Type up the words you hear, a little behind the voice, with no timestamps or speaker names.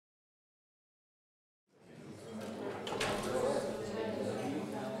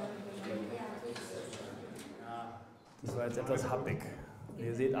jetzt etwas happig.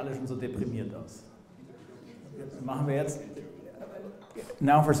 Ihr seht alle schon so deprimiert aus. Machen wir jetzt,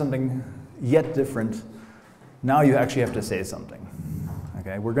 now for something yet different. Now you actually have to say something.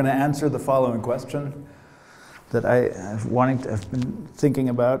 Okay, we're going to answer the following question that I've been thinking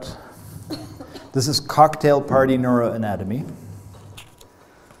about. This is cocktail party neuroanatomy.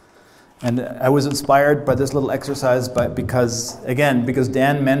 And I was inspired by this little exercise because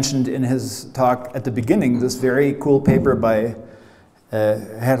Dan mentioned in his talk at the beginning this very cool paper by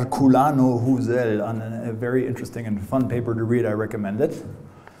Herculano Husel on a very interesting and fun paper to read. I recommend it.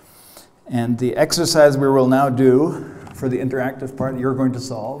 And the exercise we will now do for the interactive part, you're going to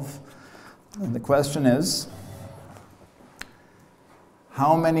solve. And the question is,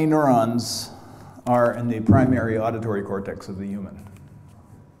 how many neurons are in the primary auditory cortex of the human?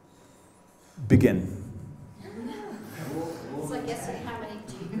 Begin. It's like guessing how many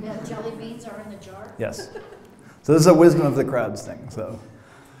jelly beans are in the jar? Yes. So this is a wisdom of the crowds thing.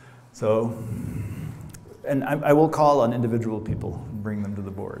 And I will call on individual people and bring them to the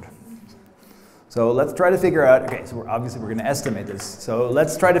board. So let's try to figure out, okay, so we're going to estimate this. So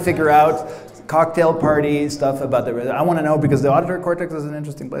let's try to figure out cocktail party stuff about the, I want to know, because the auditory cortex is an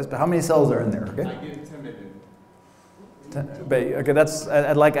interesting place, but how many cells are in there, okay? I give 10 million. Okay, that's,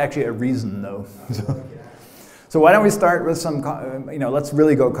 I'd like actually a reason though. So why don't we start with some, let's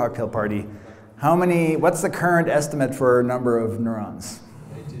really go cocktail party. How many, what's the current estimate for number of neurons?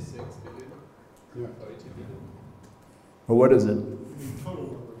 86 billion. Yeah. 80 billion. Well, what is it?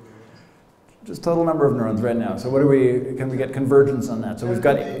 Just total number of neurons right now. So what do we, can we get convergence on that? So we've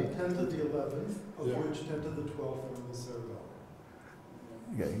got 10 to the 11th, of which 10 to the 12th are in the cerebellum.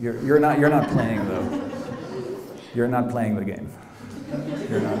 Okay, you're not playing though. You're not playing the game.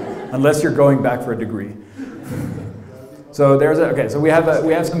 You're not, unless you're going back for a degree. So there's a, okay, so we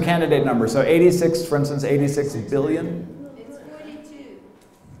have some candidate numbers. So 86, for instance, 86 billion. It's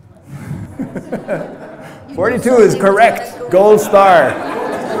 42. 42 is correct. Gold star.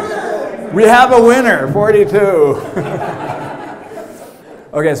 We have a winner, 42.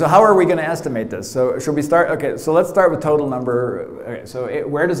 Okay, so how are we going to estimate this? So should we start? Okay, so let's start with total number. Okay, so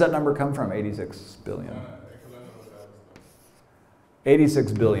where does that number come from? 86 billion.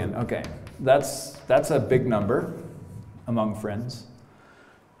 86 billion. Okay, that's a big number among friends.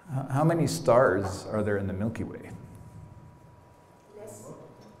 How many stars are there in the Milky Way?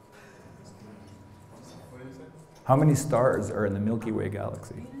 How many stars are in the Milky Way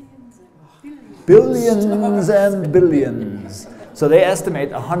galaxy? Billions and billions. So they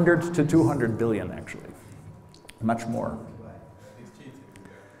estimate 100 to 200 billion, actually. Much more.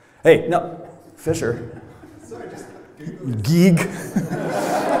 Hey, no, Fisher. Geek.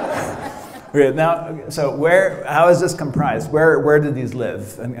 Okay, now, so how is this comprised? Where do these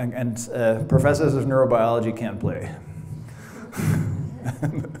live? And professors of neurobiology can't play.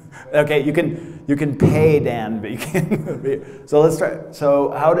 Okay, you can pay Dan, but you can't. So let's try.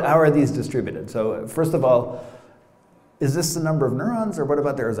 So how are these distributed? So first of all, is this the number of neurons, or what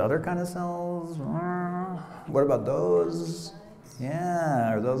about there's other kind of cells? What about those?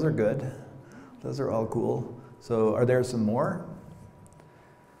 Yeah, those are good. Those are all cool. So are there some more?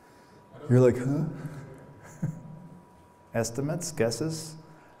 You're like, huh? Estimates, guesses?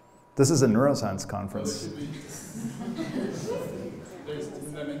 This is a neuroscience conference. There's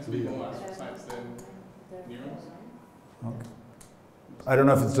meant to be more astrocytes than neurons. Okay. I don't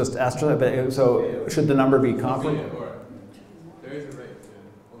know if it's just astrocytes, but so should the number be comparable? There is a rate,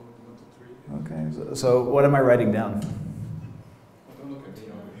 1 to 3. Okay, so what am I writing down? Don't look at me.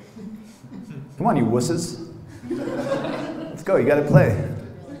 Come on, you wusses. Let's go, you gotta play.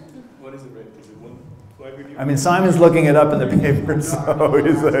 What is the rate? Is it 1 for every neuron? I mean, Simon's looking it up in the paper, so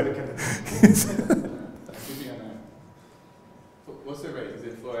he's like... What's the rate? Is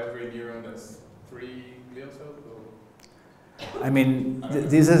it for every neuron that's 3 glial cells? Or? I mean,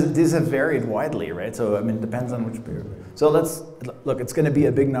 these have varied widely, right? So, I mean, it depends on which period. So let's, look, it's going to be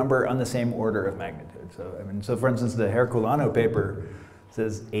a big number on the same order of magnitude. So, I mean, so for instance, the Herculano paper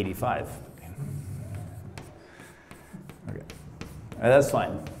says 85. Okay, that's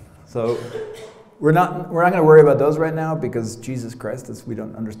fine. So we're not going to worry about those right now because Jesus Christ, we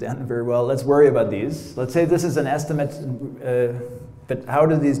don't understand them very well. Let's worry about these. Let's say this is an estimate, but how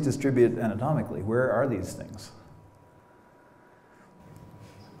do these distribute anatomically? Where are these things?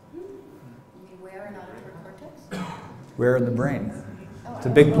 Where in auditory cortex? Where in the brain? It's a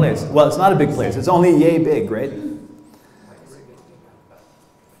big place. Well, it's not a big place. It's only yay big, right?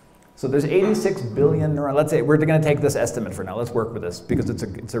 So there's 86 billion neurons. Let's say we're going to take this estimate for now. Let's work with this because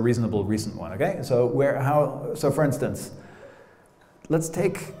it's a reasonable recent one. Okay. So So for instance, let's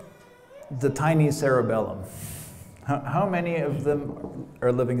take the tiny cerebellum. How many of them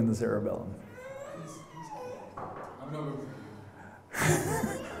are living in the cerebellum?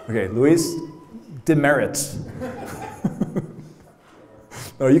 Okay, Luis demerits.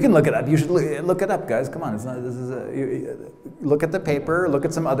 No, you can look it up. You should look it up, guys. Come on, it's not. This is look at the paper. Look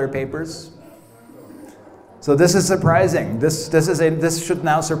at some other papers. So this is surprising. This should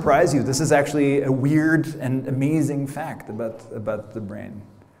now surprise you. This is actually a weird and amazing fact about the brain.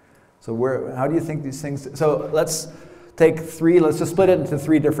 So how do you think these things? So let's take three. Let's just split it into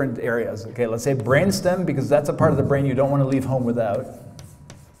three different areas. Okay, let's say brainstem, because that's a part of the brain you don't want to leave home without.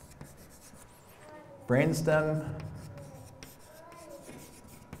 Brainstem,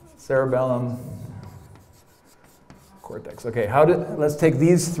 cerebellum, cortex. Okay, let's take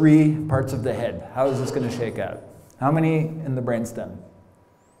these three parts of the head. How is this going to shake out? How many in the brainstem?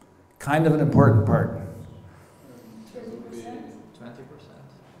 Kind of an important part. 20%.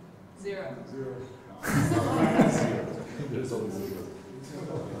 0.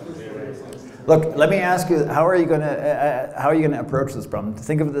 Look, let me ask you, how are you going to approach this problem?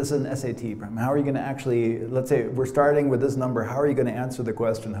 Think of this as an SAT problem. How are you going to actually, let's say we're starting with this number, how are you going to answer the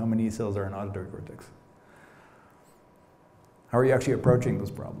question, how many cells are in auditory cortex? How are you actually approaching this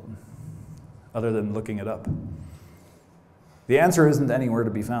problem, other than looking it up? The answer isn't anywhere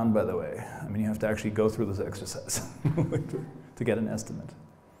to be found, by the way. I mean, you have to actually go through this exercise to get an estimate.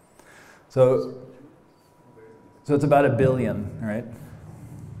 So it's about 1 billion, right?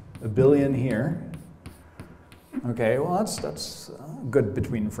 1 billion here. Okay, well, that's good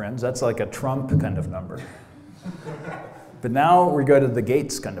between friends. That's like a Trump kind of number. But now we go to the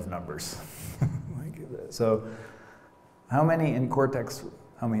Gates kind of numbers. So how many in cortex,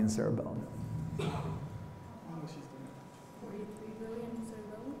 how many in cerebellum? 43 billion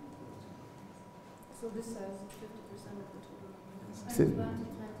cerebellum. So this has 50% of the total. 26.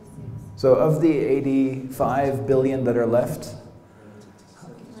 So of the 85 billion that are left,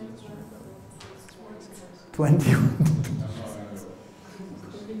 21.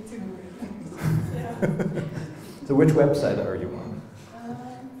 So which website are you on?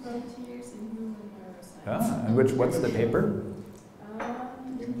 Frontiers in Human Neuroscience. Ah, and what's the paper?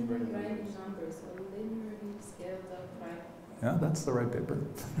 Linear writing numbers, so linearly scaled up right. Yeah, that's the right paper.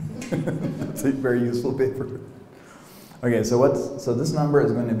 It's a very useful paper. Okay, so this number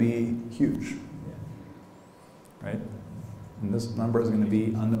is going to be huge, right? And this number is going to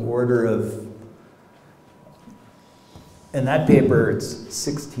be on the order of, in that paper, it's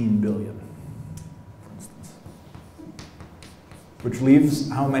 16 billion, for instance. Which leaves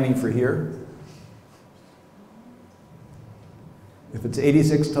how many for here? If it's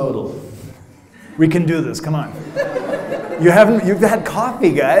 86 total, we can do this, come on. You've had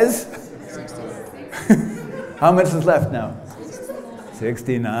coffee, guys. How much is left now?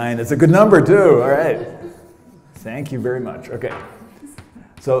 69. It's a good number too, all right. Thank you very much, okay.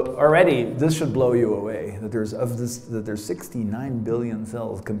 So already, this should blow you away, that there's 69 billion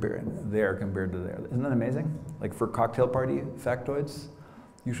cells compared to there. Isn't that amazing? Like for cocktail party factoids,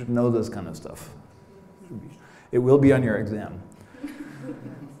 you should know this kind of stuff. It will be on your exam.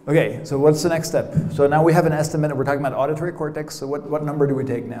 Okay, so what's the next step? So now we have an estimate, we're talking about auditory cortex, so what number do we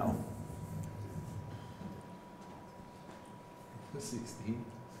take now? 16.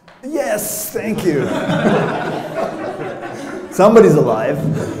 Yes, thank you. Somebody's alive.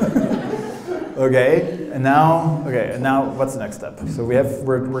 Okay, and now what's the next step? So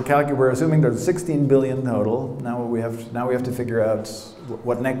we're assuming there's 16 billion total. Now we have to figure out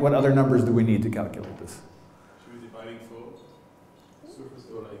what other numbers do we need to calculate this? Should we divide it for surface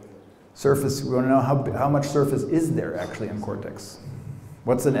or like? Surface. We want to know how much surface is there actually in cortex.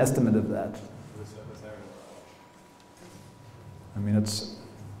 What's an estimate of that? I mean, it's.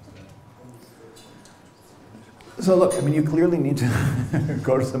 So look, I mean, you clearly need to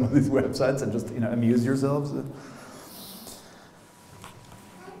go to some of these websites and just, amuse yourselves.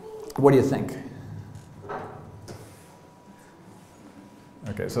 What do you think?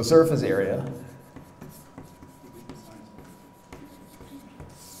 Okay, so surface area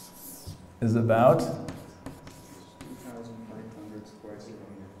is about 2,500 square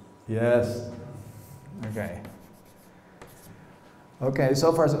centimeters. Yes. Okay. Okay,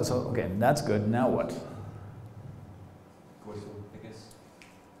 so far, so okay, that's good. Now what?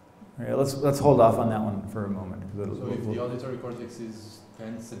 Okay, let's hold off on that one for a moment. So if the auditory cortex is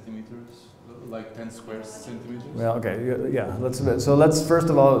 10 centimeters, like 10 square centimeters? Well, okay, yeah. So let's first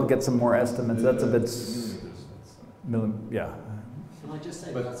of all get some more estimates. That's a bit. Yeah. Can I just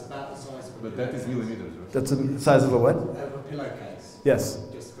say that's about the size of a But that is millimeters, right? That's the size of a what? of a pillowcase. Yes.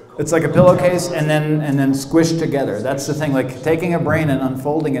 Just for It's like a pillowcase and then squished together. That's the thing. Like taking a brain and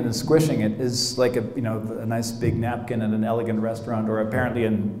unfolding it and squishing it is like a a nice big napkin at an elegant restaurant, or apparently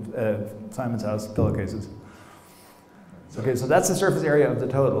in Simon's house, pillowcases. Okay, so that's the surface area of the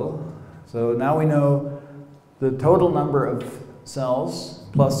total. So now we know the total number of cells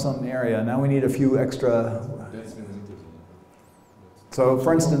plus some area. Now we need a few extra. So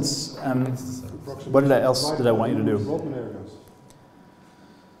for instance, what else did I want you to do?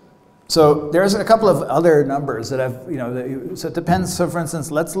 So there's a couple of other numbers that I've, so it depends. So for instance,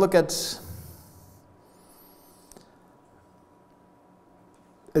 let's look at,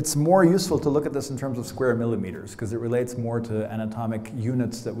 it's more useful to look at this in terms of square millimeters because it relates more to anatomic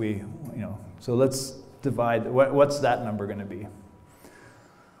units that we, so let's divide, what's that number going to be?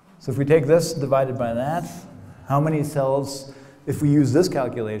 So if we take this divided by that, how many cells, if we use this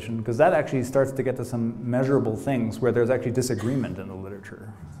calculation, because that actually starts to get to some measurable things where there's actually disagreement in the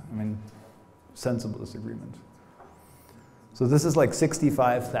literature. I mean, sensible disagreement. So this is like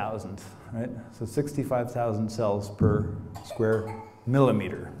 65,000, right? So 65,000 cells per square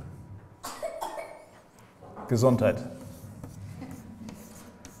millimeter. Gesundheit.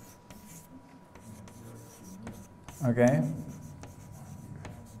 Okay.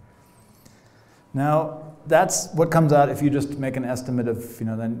 Now, that's what comes out if you just make an estimate of,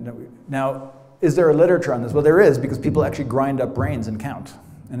 now, is there a literature on this? Well, there is, because people actually grind up brains and count.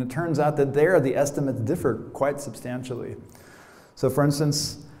 And it turns out that there, the estimates differ quite substantially. So for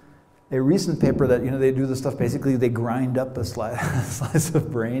instance, a recent paper that, they do this stuff, basically they grind up a slice of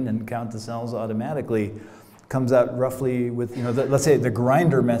brain and count the cells automatically, comes out roughly with, let's say the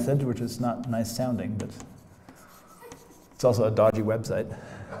grinder method, which is not nice sounding, but it's also a dodgy website.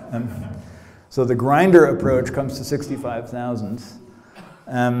 So the grinder approach comes to 65,000.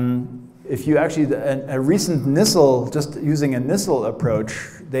 If you actually, a recent NISL, just using a NISL approach,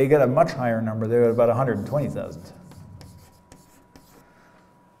 they get a much higher number. They're at about 120,000.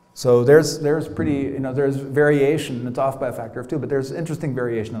 So there's pretty, there's variation. It's off by a factor of 2, but there's interesting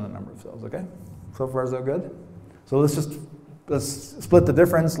variation in the number of cells, okay? So far, so good? So let's split the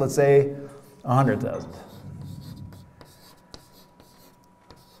difference. Let's say 100,000.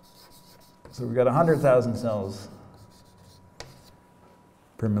 So we've got 100,000 cells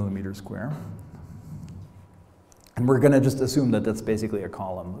per millimeter square. And we're going to just assume that that's basically a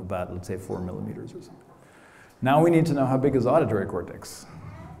column about, let's say, 4 millimeters or something. Now we need to know how big is the auditory cortex.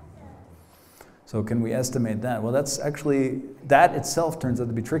 So can we estimate that? Well, that's actually, that itself turns out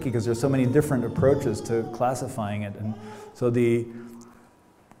to be tricky because there's so many different approaches to classifying it. And so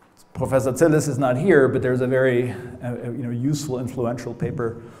Professor Zillis is not here, but there's a very useful, influential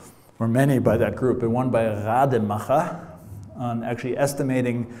paper, or many by that group, and one by Rademacher, on actually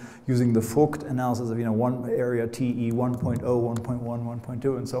estimating using the Vogt analysis of one area TE 1.0, 1.1,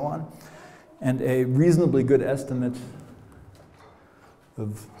 1.2, and so on, and a reasonably good estimate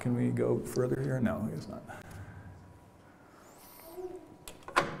of, can we go further here? No, I guess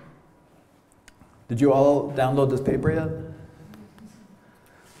not. Did you all download this paper yet?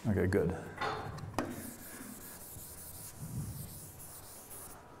 Okay, good.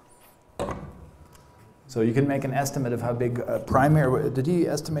 So you can make an estimate of how big primary, did he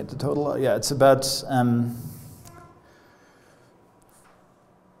estimate the total? Yeah, it's about,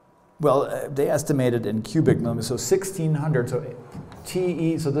 they estimated in cubic millimeters, so 1,600, so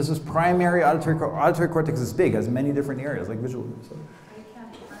TE, so this is primary auditory cortex is big, has many different areas, like visual. So. Are you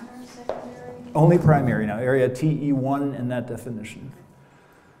counting primary, secondary? Only primary now, area TE1 in that definition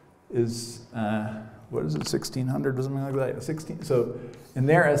is, what is it, 1,600 or something like that? 16, so in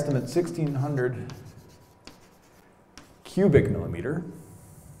their estimate, 1,600 cubic millimeter.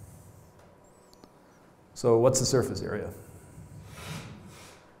 So what's the surface area?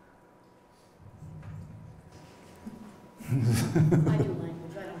 I do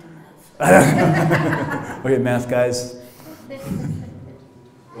language, I don't do math. Okay, math guys.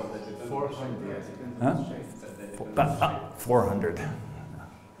 400. Huh? About 400.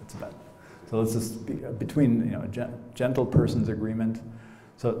 That's about. So let's just be between a gentle person's agreement.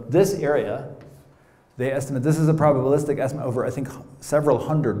 So this area, they estimate, this is a probabilistic estimate over, I think, several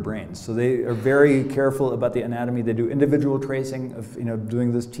hundred brains. So they are very careful about the anatomy. They do individual tracing of,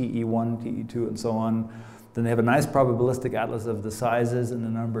 doing this TE1, TE2, and so on. Then they have a nice probabilistic atlas of the sizes and the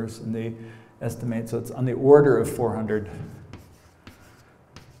numbers, and they estimate, so it's on the order of 400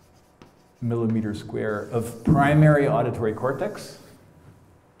 millimeters square of primary auditory cortex.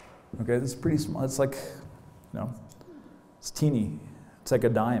 Okay, this is pretty small. It's like, it's teeny. It's like a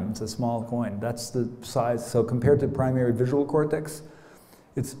dime. It's a small coin. That's the size. So compared to primary visual cortex,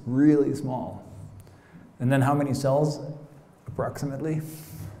 it's really small. And then how many cells, approximately?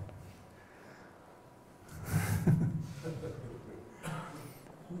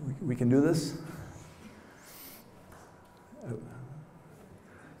 We can do this?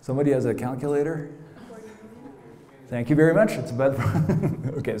 Somebody has a calculator? Thank you very much. It's about,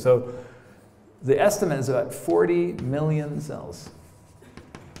 okay, so the estimate is about 40 million cells.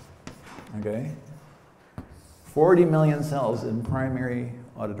 Okay? 40 million cells in primary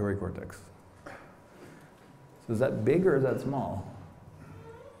auditory cortex. So is that big or is that small?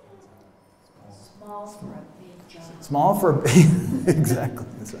 Small for a big job. Small for exactly.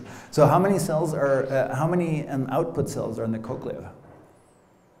 So how many cells are? How many output cells are in the cochlea?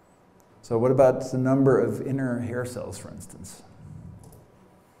 So what about the number of inner hair cells, for instance?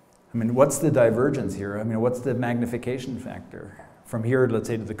 I mean, what's the divergence here? I mean, what's the magnification factor from here, let's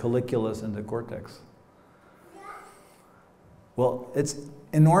say, to the colliculus and the cortex? Well, it's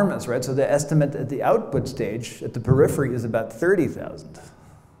enormous, right? So the estimate at the output stage at the periphery is about 30,000.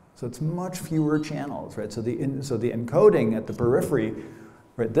 So it's much fewer channels, right? So the encoding at the periphery,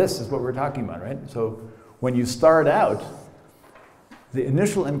 right? This is what we're talking about, right? So when you start out, the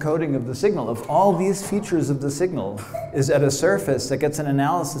initial encoding of the signal, of all these features of the signal, is at a surface that gets an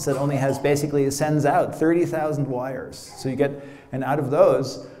analysis that only has basically, sends out 30,000 wires. So you get, and out of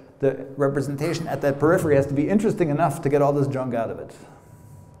those, the representation at that periphery has to be interesting enough to get all this junk out of it,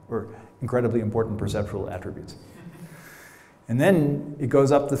 or incredibly important perceptual attributes. And then it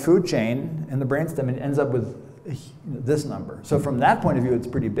goes up the food chain in the brainstem and ends up with this number. So from that point of view, it's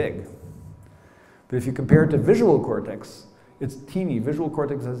pretty big. But if you compare it to visual cortex, it's teeny. Visual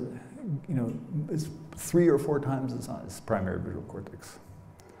cortex has, is 3 or 4 times the size, primary visual cortex.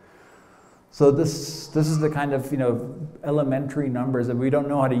 So this is the kind of elementary numbers that we don't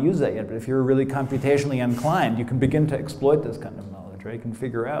know how to use that yet. But if you're really computationally inclined, you can begin to exploit this kind of knowledge, right? You can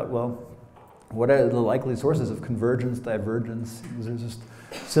figure out, well, what are the likely sources of convergence, divergence? These are just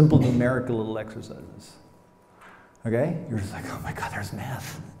simple numerical little exercises. Okay? You're just like, oh my God, there's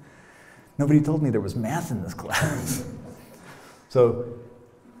math. Nobody told me there was math in this class. So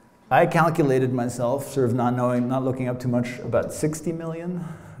I calculated myself, sort of not looking up too much, about 60 million,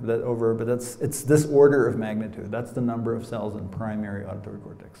 but it's this order of magnitude. That's the number of cells in primary auditory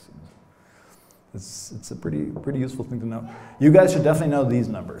cortex. It's a pretty useful thing to know. You guys should definitely know these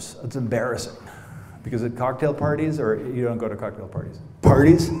numbers. It's embarrassing, because at cocktail parties, or you don't go to cocktail parties,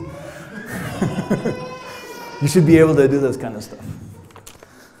 you should be able to do this kind of stuff.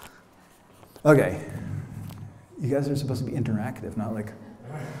 Okay. You guys are supposed to be interactive, not like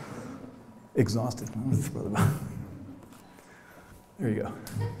exhausted. There you go.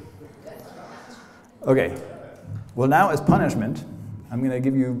 Okay. Well, now as punishment, I'm going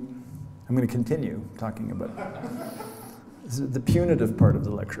to continue talking about the punitive part of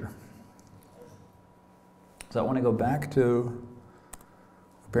the lecture. So I want to go back to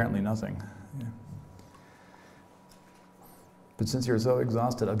apparently nothing. Yeah. But since you're so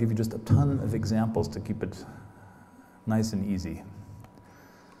exhausted, I'll give you just a ton of examples to keep it nice and easy.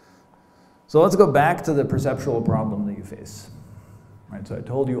 So let's go back to the perceptual problem that you face. Right, so I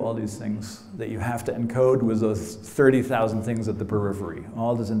told you all these things that you have to encode with those 30,000 things at the periphery.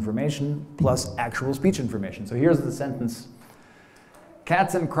 All this information plus actual speech information. So here's the sentence.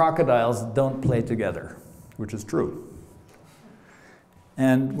 Cats and crocodiles don't play together, which is true.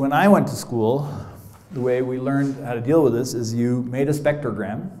 And when I went to school, the way we learned how to deal with this is you made a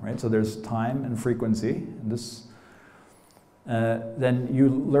spectrogram, right? So there's time and frequency. And this, then you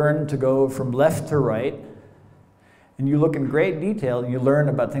learn to go from left to right. And you look in great detail, and you learn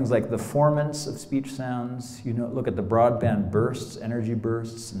about things like the formants of speech sounds. You look at the broadband bursts, energy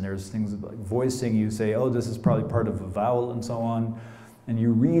bursts, and there's things like voicing. You say, oh, this is probably part of a vowel, and so on. And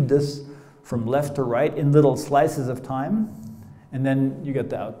you read this from left to right in little slices of time, and then you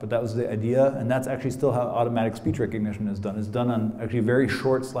get the output. That was the idea, and that's actually still how automatic speech recognition is done. It's done on actually very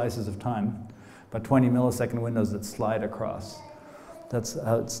short slices of time, about 20 millisecond windows that slide across. That's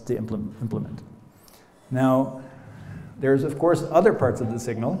how it's to implement. Now, there's, of course, other parts of the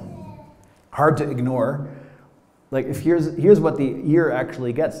signal, hard to ignore. Like, if here's what the ear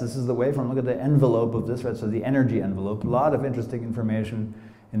actually gets. This is the waveform. Look at the envelope of this, right? So the energy envelope. A lot of interesting information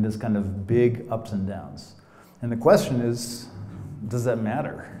in this kind of big ups and downs. And the question is, does that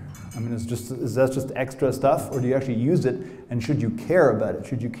matter? I mean, is that just extra stuff, or do you actually use it, and should you care about it?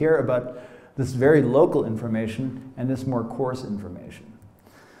 Should you care about this very local information and this more coarse information?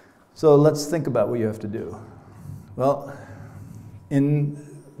 So let's think about what you have to do. Well,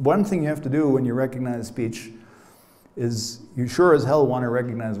 one thing you have to do when you recognize speech is you sure as hell want to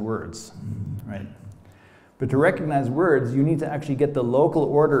recognize words, right? But to recognize words, you need to actually get the local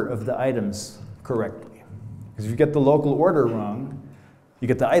order of the items correctly. Because if you get the local order wrong, you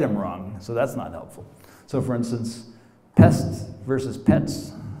get the item wrong, so that's not helpful. So for instance, pests versus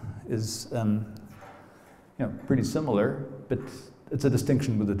pets. is pretty similar, but it's a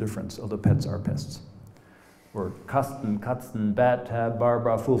distinction with a difference, although pets are pests. Or Kasten, Katzen, Bat, Tab,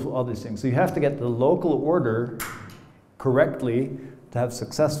 Barbara, Fulful, all these things. So you have to get the local order correctly to have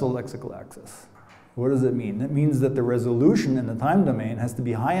successful lexical access. What does it mean? It means that the resolution in the time domain has to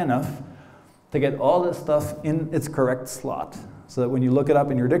be high enough to get all this stuff in its correct slot, so that when you look it up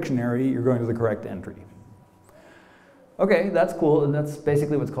in your dictionary, you're going to the correct entry. Okay, that's cool, and that's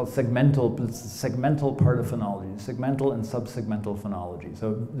basically what's called segmental. It's the segmental part of phonology, segmental and subsegmental phonology,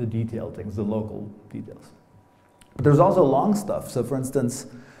 so the detailed things, the local details. But there's also long stuff. So for instance,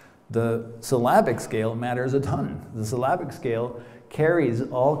 the syllabic scale matters a ton. The syllabic scale carries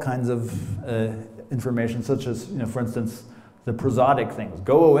all kinds of information, such as, for instance, the prosodic things,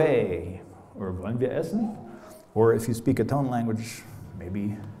 go away, or wollen wir essen? Or if you speak a tone language,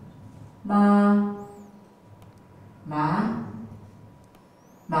 maybe Ma, ma,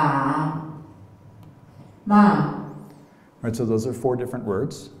 ma, ma. Right, so those are 4 different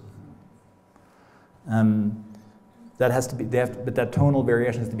words. That has to be, but that tonal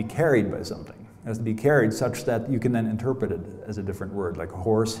variation has to be carried by something. It has to be carried such that you can then interpret it as a different word, like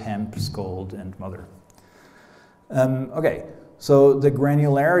horse, hemp, scold, and mother. Okay, so the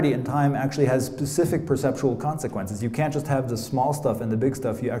granularity in time actually has specific perceptual consequences. You can't just have the small stuff and the big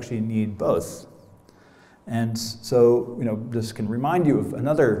stuff, you actually need both. And so, this can remind you of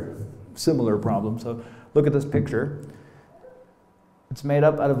another similar problem. So look at this picture. It's made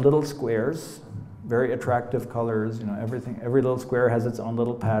up out of little squares, very attractive colors, every little square has its own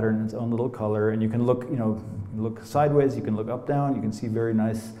little pattern, its own little color, and you can look, look sideways, you can look up, down, you can see very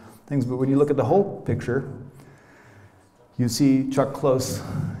nice things, but when you look at the whole picture, you see Chuck Close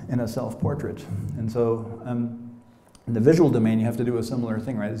in a self-portrait. And so in the visual domain, you have to do a similar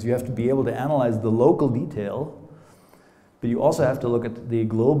thing, right? Is you have to be able to analyze the local detail, but you also have to look at the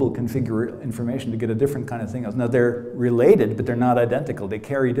global configure information to get a different kind of thing. Now they're related, but they're not identical. They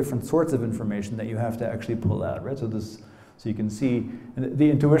carry different sorts of information that you have to actually pull out, right? So you can see, and the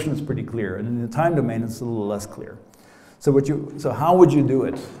intuition is pretty clear, and in the time domain, it's a little less clear. So how would you do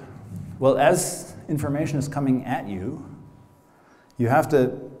it? Well, as information is coming at you, you have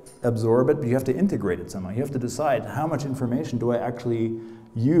to absorb it, but you have to integrate it somehow. You have to decide how much information do I actually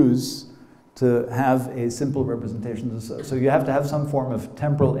use to have a simple representation. So you have to have some form of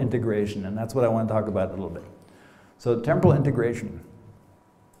temporal integration, and that's what I want to talk about a little bit. So temporal integration.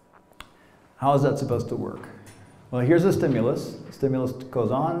 How is that supposed to work? Well, here's a stimulus. The stimulus goes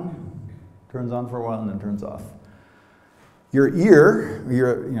on, turns on for a while, and then turns off. Your ear,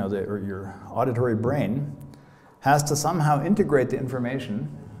 or your auditory brain, has to somehow integrate the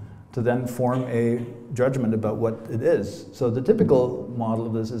information to then form a judgment about what it is. So the typical model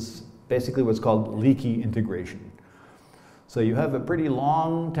of this is basically what's called leaky integration. So you have a pretty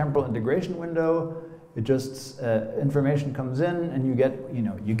long temporal integration window. It just, information comes in and you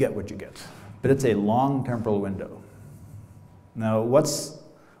get what you get. But it's a long temporal window. Now, what's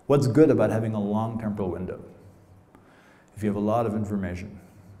good about having a long temporal window? If you have a lot of information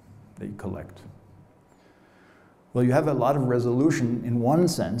that you collect. Well, you have a lot of resolution in one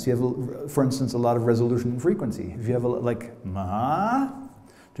sense. You have, for instance, a lot of resolution in frequency. If you have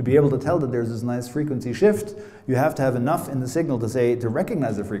to be able to tell that there's this nice frequency shift, you have to have enough in the signal to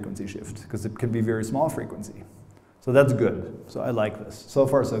recognize the frequency shift, because it can be very small frequency. So that's good. So I like this. So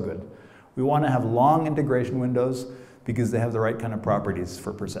far, so good. We want to have long integration windows because they have the right kind of properties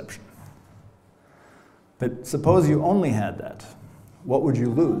for perception. But suppose you only had that. What would you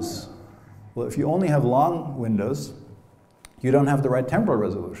lose? Well, if you only have long windows, you don't have the right temporal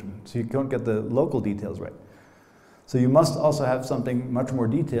resolution, so you don't get the local details right. So you must also have something much more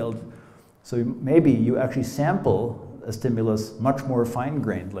detailed. So maybe you actually sample a stimulus much more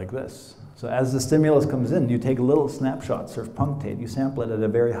fine-grained like this. So as the stimulus comes in, you take little snapshots, sort of punctate, you sample it at a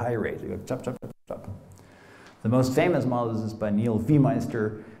very high rate. You go chop, chop, chop, chop. The most famous model is by Neil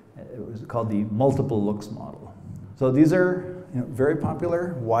Viemeister. It was called the multiple looks model. So these are very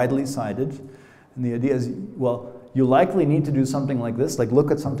popular, widely cited. And the idea is, well, you likely need to do something like this, like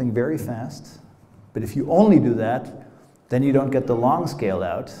look at something very fast. But if you only do that, then you don't get the long scale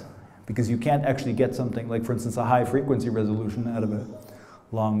out, because you can't actually get something like, for instance, a high frequency resolution out of a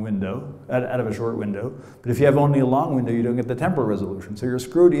long window, out of a short window. But if you have only a long window, you don't get the temporal resolution. So you're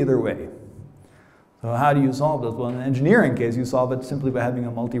screwed either way. So how do you solve this? Well, in an engineering case, you solve it simply by having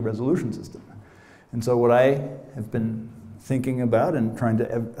a multi-resolution system. And so what I have been thinking about and trying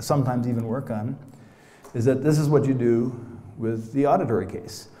to sometimes even work on is that this is what you do with the auditory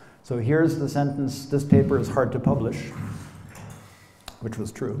case. So here's the sentence, this paper is hard to publish, which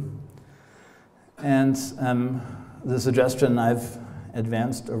was true. And the suggestion I've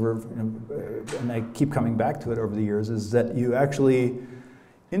advanced over, and I keep coming back to it over the years, is that you actually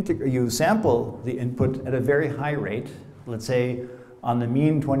you sample the input at a very high rate, let's say on the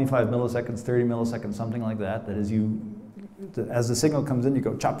mean 25 milliseconds, 30 milliseconds, something like that. That is, as the signal comes in, you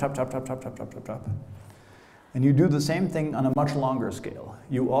go chop, chop, chop, chop, chop, chop, chop, chop, chop. And you do the same thing on a much longer scale.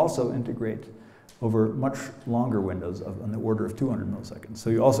 You also integrate over much longer windows on the order of 200 milliseconds. So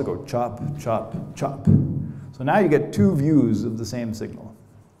you also go chop, chop, chop. So now you get two views of the same signal.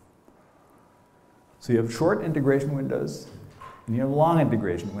 So you have short integration windows, and you have long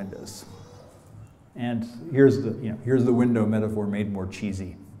integration windows. And here's the window metaphor made more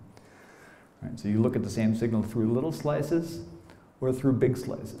cheesy. Right, so you look at the same signal through little slices or through big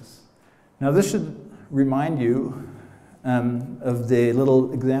slices. Now this should remind you of the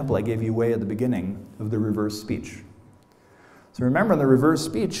little example I gave you way at the beginning of the reverse speech. So remember in the reverse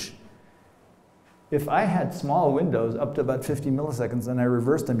speech, if I had small windows up to about 50 milliseconds and I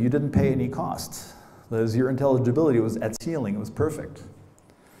reversed them, you didn't pay any cost. That is, your intelligibility was at ceiling, it was perfect.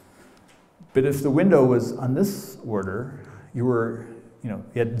 But if the window was on this order, you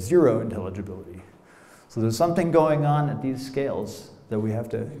had zero intelligibility. So there's something going on at these scales that we have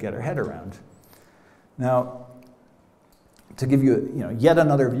to get our head around. Now, to give you, yet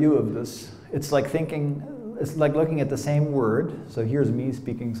another view of this, it's like looking at the same word. So here's me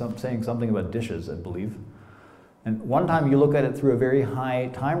saying something about dishes, I believe. And one time you look at it through a very high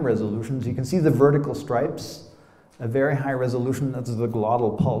time resolution, so you can see the vertical stripes, a very high resolution. That's the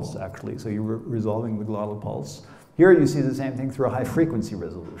glottal pulse, actually. So you're resolving the glottal pulse. Here you see the same thing through a high frequency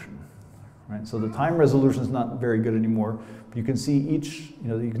resolution. Right? So the time resolution is not very good anymore. But you can see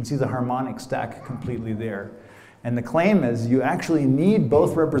you can see the harmonic stack completely there. And the claim is you actually need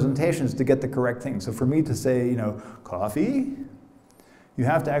both representations to get the correct thing. So for me to say, coffee, you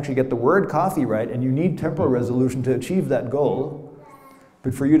have to actually get the word coffee right, and you need temporal resolution to achieve that goal.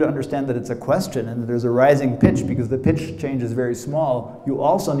 But for you to understand that it's a question and that there's a rising pitch because the pitch change is very small, you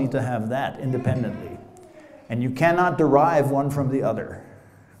also need to have that independently. And you cannot derive one from the other.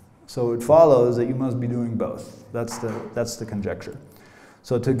 So it follows that you must be doing both. That's the conjecture.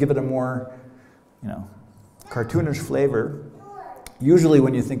 So to give it a more, cartoonish flavor, usually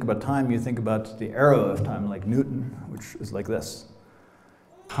when you think about time, you think about the arrow of time, like Newton, which is like this.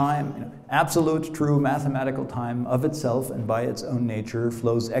 Time, absolute true mathematical time of itself and by its own nature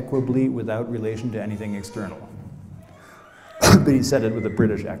flows equably without relation to anything external. But he said it with a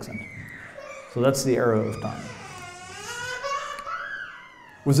British accent. So that's the arrow of time.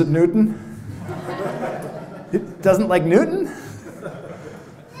 Was it Newton? It doesn't like Newton?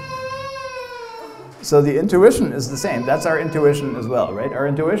 So the intuition is the same. That's our intuition as well, right? Our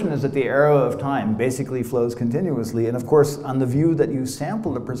intuition is that the arrow of time basically flows continuously. And of course, on the view that you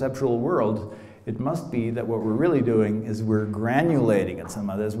sample the perceptual world, it must be that what we're really doing is we're granulating it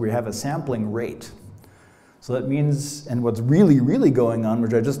somehow. That is, we have a sampling rate. So that means, and what's really, really going on,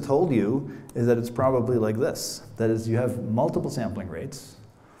 which I just told you, is that it's probably like this. That is, you have multiple sampling rates.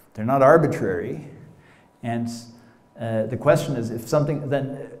 They're not arbitrary. And the question is,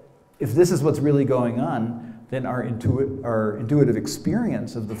 if this is what's really going on, then our intuitive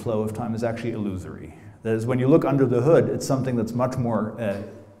experience of the flow of time is actually illusory. That is, when you look under the hood, it's something that's much more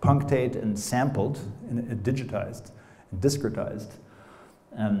punctate and sampled and digitized and discretized.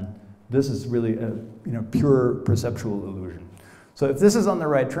 This is really a pure perceptual illusion. So if this is on the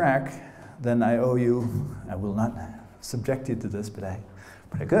right track, then I will not subject you to this, but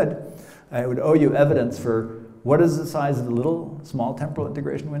I could. I would owe you evidence for what is the size of the small temporal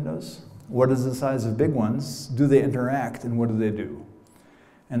integration windows? What is the size of big ones? Do they interact, and what do they do?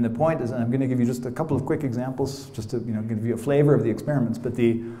 And the point is, and I'm going to give you just a couple of quick examples, just to give you a flavor of the experiments, but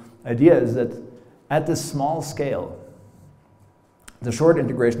the idea is that at this small scale, the short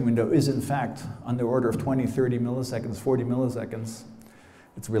integration window is in fact on the order of 20, 30 milliseconds, 40 milliseconds.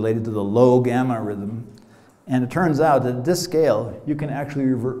 It's related to the low gamma rhythm. And it turns out that at this scale, you can actually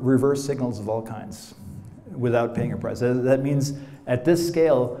reverse signals of all kinds without paying a price. That means at this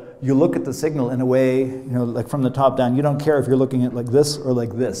scale, you look at the signal in a way, like from the top down. You don't care if you're looking at like this or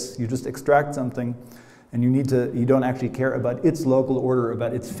like this. You just extract something, and you don't actually care about its local order,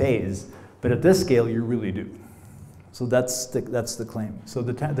 about its phase. But at this scale, you really do. So that's the claim. So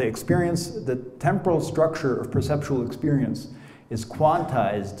the experience, the temporal structure of perceptual experience is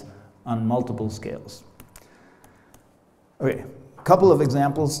quantized on multiple scales. Okay, a couple of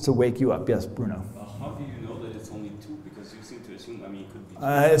examples to wake you up. Yes, Bruno. How do you know that it's only two? Because you seem to assume, it could be two.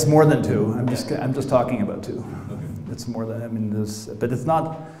 It's more than two. I'm just talking about two. Okay. It's more than, but it's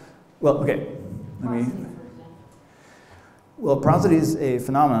not, well, okay. Well, prosody is a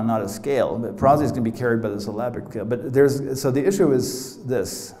phenomenon, not a scale. But prosody can be carried by the syllabic scale. But so the issue is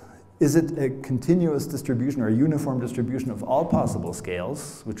this. Is it a continuous distribution or a uniform distribution of all possible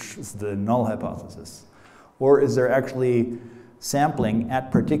scales, which is the null hypothesis? Or is there actually sampling at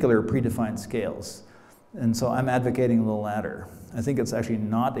particular predefined scales? And so I'm advocating the latter. I think it's actually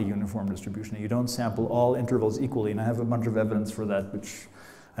not a uniform distribution. You don't sample all intervals equally, and I have a bunch of evidence for that, which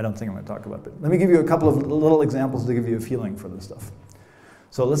I don't think I'm going to talk about. But let me give you a couple of little examples to give you a feeling for this stuff.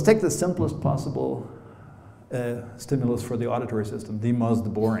 So let's take the simplest possible stimulus for the auditory system, the most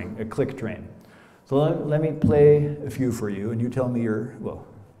boring, a click train. So let me play a few for you, and you tell me your, well,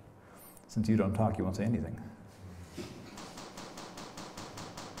 since you don't talk, you won't say anything.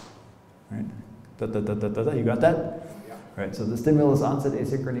 Right? Da, da, da, da, da, da. You got that? Yeah. Right, so the stimulus onset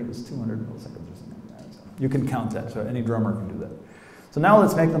asynchrony was 200 milliseconds or something like that. So you can count that, so any drummer can do that. So now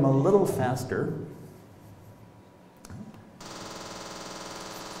let's make them a little faster.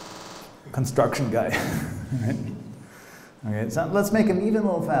 Construction guy. Right? Okay, so let's make them even a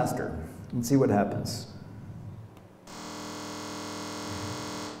little faster and see what happens.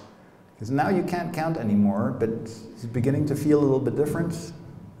 Because now you can't count anymore, but it's beginning to feel a little bit different.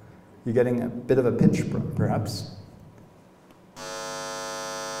 You're getting a bit of a pitch, perhaps.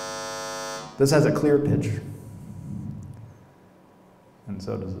 This has a clear pitch. And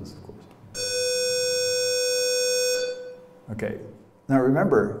so does this, of course. Okay, now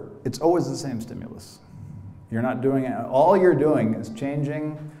remember, it's always the same stimulus. You're not doing it, all you're doing is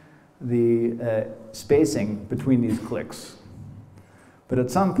changing the spacing between these clicks. But at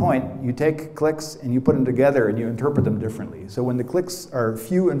some point, you take clicks and you put them together and you interpret them differently. So when the clicks are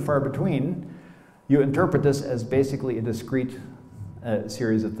few and far between, you interpret this as basically a discrete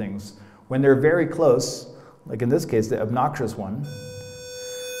series of things. When they're very close, like in this case, the obnoxious one,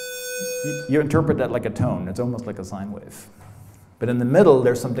 you interpret that like a tone. It's almost like a sine wave. But in the middle,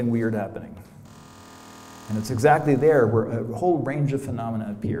 there's something weird happening. And it's exactly there where a whole range of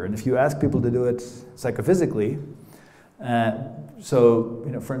phenomena appear. And if you ask people to do it psychophysically, so,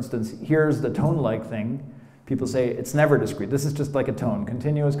 you know, for instance, here's the tone-like thing. People say it's never discrete. This is just like a tone,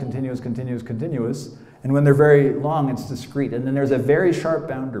 continuous, continuous, continuous, continuous. And when they're very long, it's discrete. And then there's a very sharp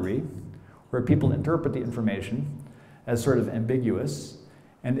boundary where people interpret the information as sort of ambiguous.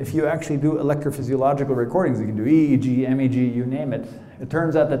 And if you actually do electrophysiological recordings, you can do EEG, MEG, you name it, it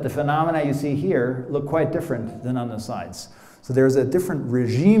turns out that the phenomena you see here look quite different than on the sides. So there's a different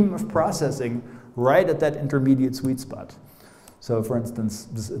regime of processing right at that intermediate sweet spot. So for instance,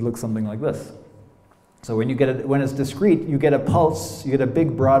 it looks something like this. So when you get it, when it's discrete, you get a pulse, you get a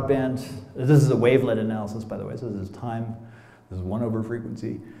big broadband. This is a wavelet analysis, by the way. So this is time, this is 1 over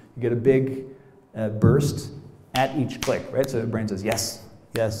frequency. You get a big burst at each click, right? So the brain says yes,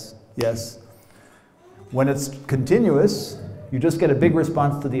 yes, yes. When it's continuous, you just get a big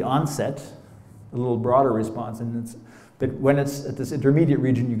response to the onset, a little broader response, but when it's at this intermediate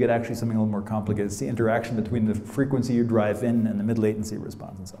region, you get actually something a little more complicated. It's the interaction between the frequency you drive in and the mid-latency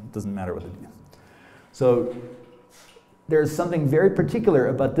response and so on. It doesn't matter what it is. So there's something very particular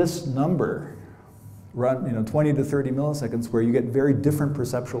about this number, around 20 to 30 milliseconds, where you get very different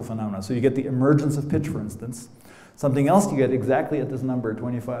perceptual phenomena. So you get the emergence of pitch, for instance. Something else you get exactly at this number,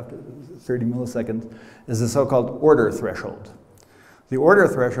 25 to 30 milliseconds, is the so-called order threshold. The order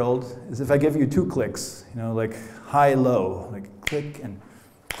threshold is if I give you 2 clicks, like high-low, like click and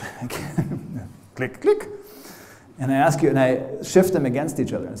click, click, and I ask you, and I shift them against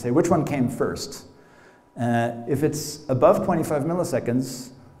each other and say, which one came first? If it's above 25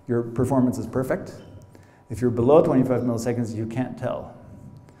 milliseconds, your performance is perfect. If you're below 25 milliseconds, you can't tell.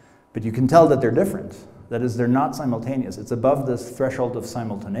 But you can tell that they're different. That is, they're not simultaneous. It's above this threshold of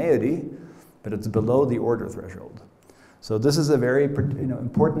simultaneity, but it's below the order threshold. So this is a very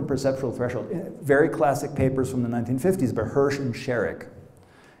important perceptual threshold. Very classic papers from the 1950s by Hirsch and Sherrick.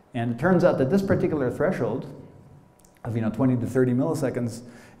 And it turns out that this particular threshold of 20 to 30 milliseconds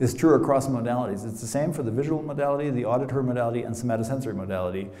is true across modalities. It's the same for the visual modality, the auditory modality, and somatosensory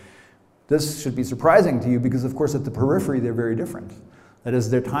modality. This should be surprising to you because, of course, at the periphery, they're very different. That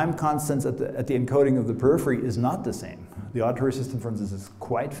is, their time constants at the encoding of the periphery is not the same. The auditory system, for instance, is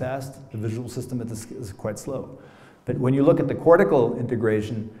quite fast. The visual system is quite slow. But when you look at the cortical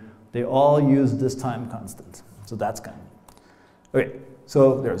integration, they all use this time constant. So that's kind of... Okay,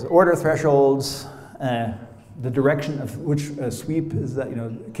 so there's order thresholds, the direction of which sweep is that,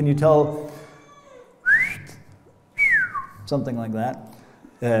 can you tell? Something like that.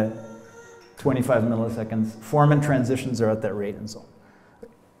 25 milliseconds. Form and transitions are at that rate and so on.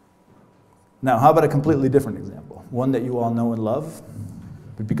 Now, how about a completely different example? One that you all know and love,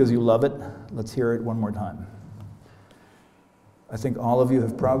 but because you love it, let's hear it one more time. I think all of you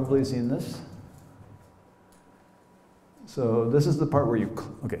have probably seen this. So this is the part where you,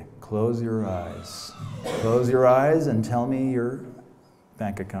 okay, close your eyes. Close your eyes and tell me your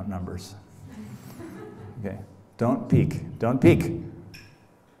bank account numbers. Okay, don't peek, don't peek.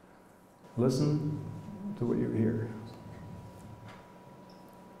 Listen to what you hear.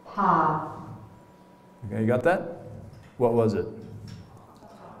 Pa. Okay, you got that? What was it?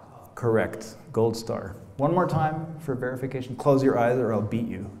 Correct, gold star. One more time for verification. Close your eyes or I'll beat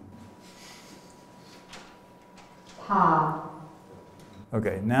you. Pa.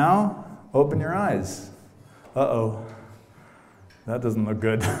 Okay, now open your eyes. Uh-oh, that doesn't look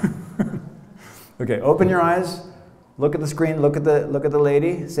good. Okay, open your eyes. Look at the screen. Look at the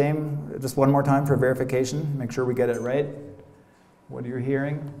lady. Same. Just one more time for verification. Make sure we get it right. What are you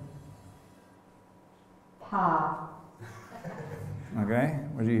hearing? Pa. Okay.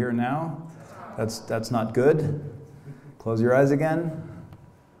 What do you hear now? That's not good. Close your eyes again.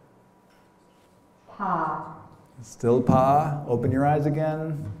 Pa. Still pa. Open your eyes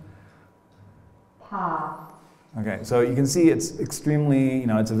again. Pa. Okay. So you can see it's extremely,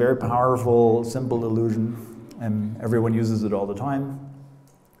 it's a very powerful, simple illusion. And everyone uses it all the time.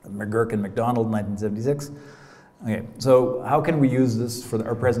 McGurk and McDonald, 1976. Okay, so how can we use this for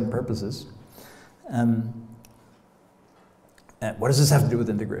our present purposes? And what does this have to do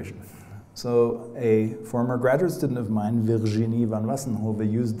with integration? So a former graduate student of mine, Virginie van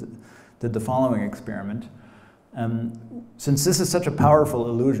Wassenhove, did the following experiment. Since this is such a powerful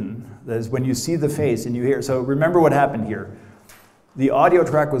illusion, that is when you see the face and you hear, so remember what happened here. The audio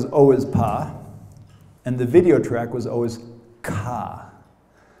track was always pa, and the video track was always ka.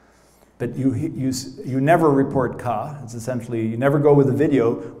 But you never report ka. It's essentially, you never go with the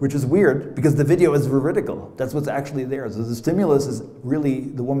video, which is weird because the video is veridical. That's what's actually there. So the stimulus is really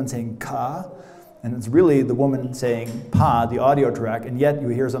the woman saying ka, and it's really the woman saying pa, the audio track, and yet you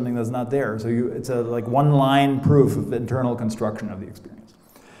hear something that's not there. So it's a like one-line proof of the internal construction of the experience.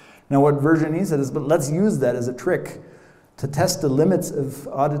 Now what Virginie said is, but let's use that as a trick to test the limits of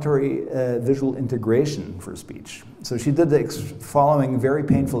auditory visual integration for speech. So she did the following very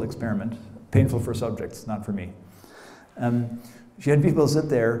painful experiment, painful for subjects, not for me. She had people sit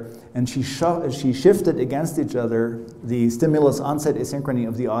there and she shifted against each other the stimulus onset asynchrony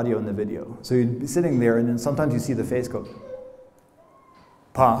of the audio and the video. So you'd be sitting there and then sometimes you see the face go,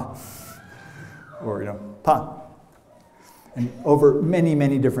 pa, or pa. And over many,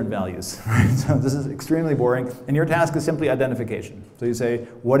 many different values. Right? So this is extremely boring, and your task is simply identification. So you say,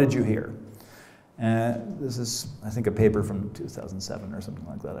 what did you hear? This is, I think, a paper from 2007 or something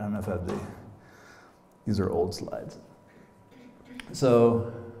like that. I don't know if I have these are old slides.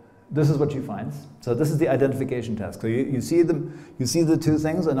 So this is what you find. So this is the identification task. So you see the two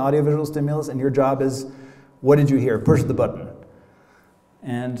things, an audiovisual stimulus, and your job is, what did you hear? Push the button.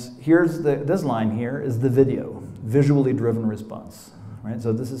 And here's this line here is the video, visually driven response. Right?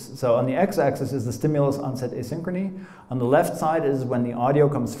 So on the x-axis is the stimulus onset asynchrony. On the left side is when the audio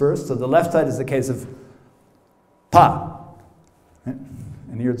comes first. So the left side is the case of pa. Right?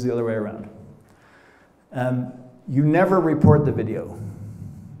 And here it's the other way around. You never report the video.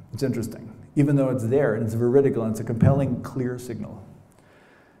 It's interesting. Even though it's there and it's veridical and it's a compelling, clear signal.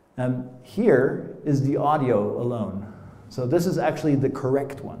 Here is the audio alone. So this is actually the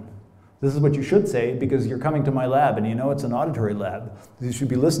correct one. This is what you should say because you're coming to my lab and you know it's an auditory lab. You should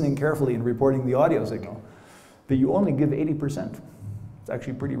be listening carefully and reporting the audio signal. But you only give 80%. It's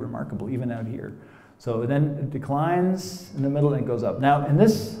actually pretty remarkable, even out here. So then it declines in the middle and it goes up. Now in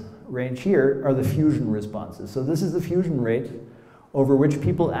this range here are the fusion responses. So this is the fusion rate over which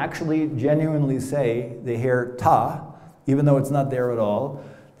people actually genuinely say they hear ta, even though it's not there at all.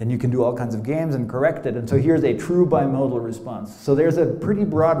 Then you can do all kinds of games and correct it. And so here's a true bimodal response. So there's a pretty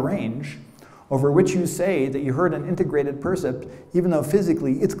broad range over which you say that you heard an integrated percept, even though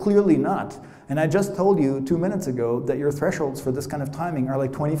physically it's clearly not. And I just told you 2 minutes ago that your thresholds for this kind of timing are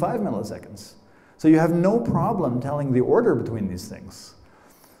like 25 milliseconds. So you have no problem telling the order between these things.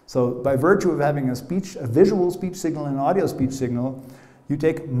 So by virtue of having a visual speech signal and an audio speech signal, you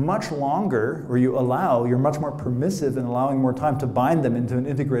take much longer, or you're much more permissive in allowing more time to bind them into an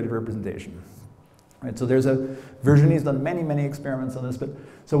integrated representation. Right, so Virginie's done many, many experiments on this, but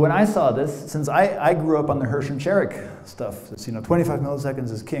so when I saw this, since I grew up on the Hirsch and Sherrick stuff, it's, 25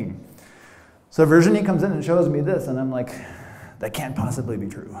 milliseconds is king. So Virginie comes in and shows me this, and I'm like, that can't possibly be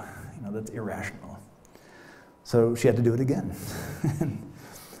true. That's irrational. So she had to do it again.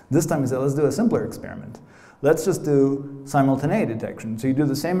 This time we said, let's do a simpler experiment. Let's just do simultaneity detection. So you do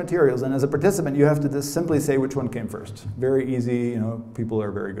the same materials, and as a participant, you have to just simply say which one came first. Very easy, you know, people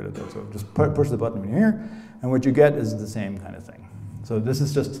are very good at that. So just push the button in here, and what you get is the same kind of thing. So this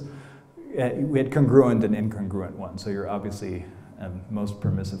is just, we had congruent and incongruent ones, so you're obviously most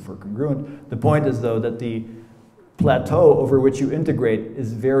permissive for congruent. The point is, though, that the plateau over which you integrate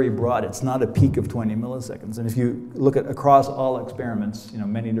is very broad. It's not a peak of 20 milliseconds. And if you look at across all experiments, you know,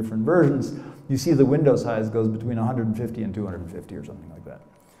 many different versions, you see the window size goes between 150 and 250 or something like that.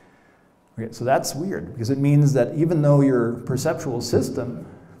 Okay, so that's weird, because it means that even though your perceptual system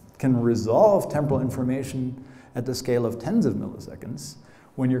can resolve temporal information at the scale of tens of milliseconds,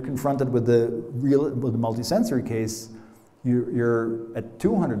 when you're confronted with the multisensory case, you're at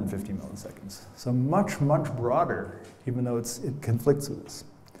 250 milliseconds. So much, much broader, even though it conflicts with this.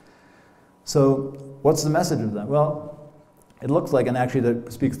 So what's the message of that? Well, it looks like, and actually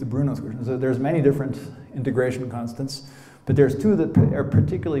that speaks to Bruno's question, so there's many different integration constants, but there's two that are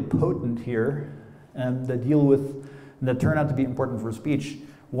particularly potent here that deal with, that turn out to be important for speech.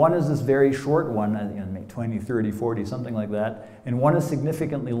 One is this very short one, you know, 20, 30, 40, something like that, and one is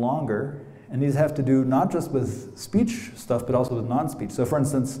significantly longer. And these have to do not just with speech stuff, but also with non-speech. So for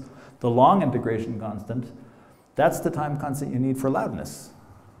instance, the long integration constant, that's the time constant you need for loudness.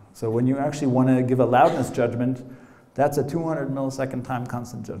 So when you actually want to give a loudness judgment, that's a 200 millisecond time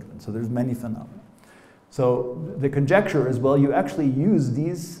constant judgment. So there's many phenomena. So the conjecture is, well, you actually use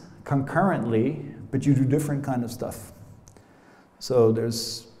these concurrently, but you do different kind of stuff. So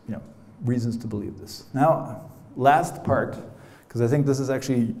there's, you know, reasons to believe this. Now, last part, because I think this is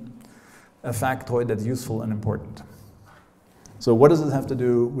actually a factoid that's useful and important. So what does this have to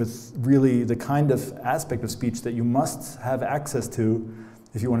do with really the kind of aspect of speech that you must have access to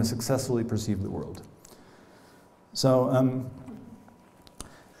if you want to successfully perceive the world? So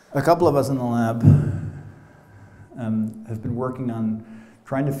a couple of us in the lab have been working on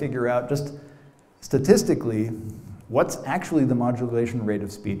trying to figure out just statistically what's actually the modulation rate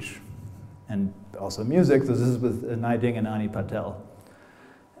of speech and also music. So this is with Naiding and Ani Patel.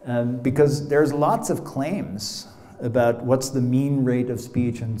 Because there's lots of claims about what's the mean rate of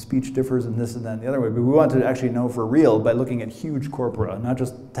speech, and speech differs in this and that and the other way, but we want to actually know for real by looking at huge corpora, not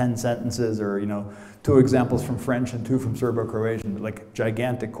just 10 sentences or, you know, 2 examples from French and 2 from Serbo-Croatian, but like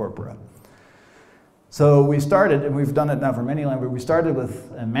gigantic corpora. So we started, and we've done it now for many languages, we started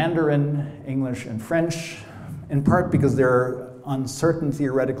with Mandarin, English, and French, in part because there are uncertain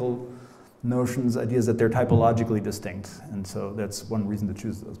theoretical notions, ideas that they're typologically distinct, and so that's one reason to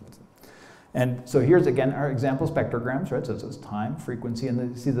choose those. And so here's again our example spectrograms, right? So it's time, frequency,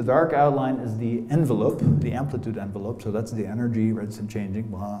 and you see the dark outline is the envelope, the amplitude envelope, so that's the energy, right? It's changing,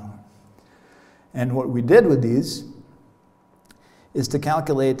 blah. And what we did with these is to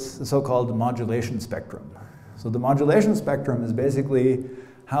calculate the so-called modulation spectrum. So the modulation spectrum is basically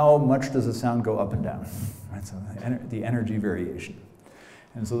how much does a sound go up and down, right? So the energy variation.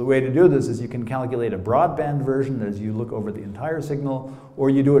 And so the way to do this is you can calculate a broadband version as you look over the entire signal, or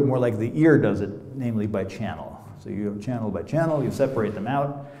you do it more like the ear does it, namely by channel. So you go channel by channel, you separate them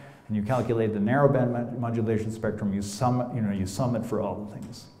out, and you calculate the narrowband modulation spectrum. You sum it for all the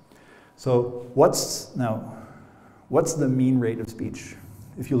things. So what's the mean rate of speech?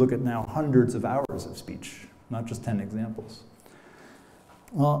 If you look at now hundreds of hours of speech, not just 10 examples.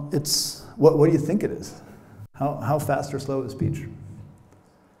 Well, it's what do you think it is? How fast or slow is speech?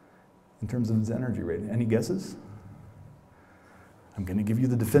 In terms of its energy rate. Any guesses? I'm going to give you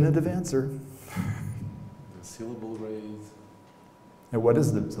the definitive answer. The syllable rate. And what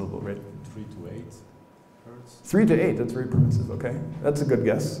is the syllable rate? 3 to 8 hertz. 3 to 8, that's very permissive, okay. That's a good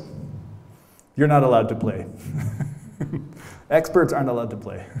guess. You're not allowed to play. Experts aren't allowed to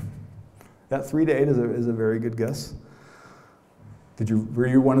play. That 3 to 8 is a very good guess. Were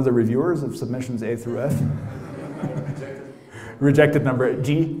you one of the reviewers of submissions A through F? Rejected number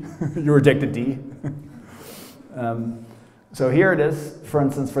G. You rejected D. So here it is, for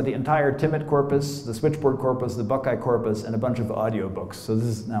instance, for the entire Timid corpus, the switchboard corpus, the Buckeye corpus, and a bunch of audio books. So this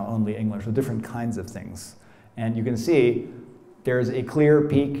is now only English with different kinds of things. And you can see there's a clear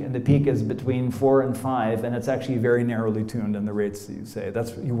peak, and the peak is between 4 and 5, and it's actually very narrowly tuned in the rates that you say.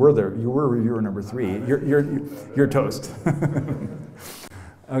 You were reviewer number 3. You're toast.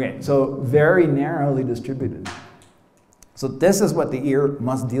 Okay, so very narrowly distributed. So this is what the ear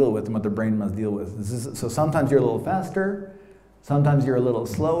must deal with and what the brain must deal with. So sometimes you're a little faster, sometimes you're a little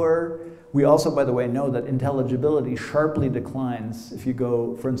slower. We also, by the way, know that intelligibility sharply declines if you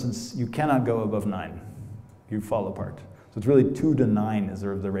go, for instance, you cannot go above 9. You fall apart. So it's really 2 to 9 is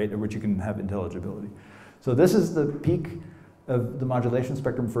the rate at which you can have intelligibility. So this is the peak of the modulation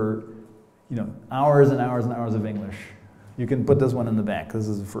spectrum for you know, hours and hours and hours of English. You can put this one in the back. This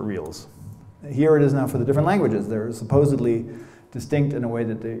is for reals. Here it is now for the different languages. They're supposedly distinct in a way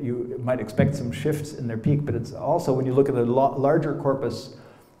that you might expect some shifts in their peak, but it's also, when you look at a larger corpus,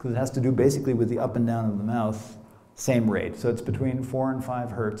 because it has to do basically with the up and down of the mouth, same rate. So it's between 4 and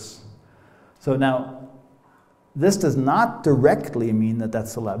 5 hertz. So now, this does not directly mean that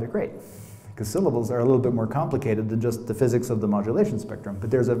that's syllabic rate, because syllables are a little bit more complicated than just the physics of the modulation spectrum,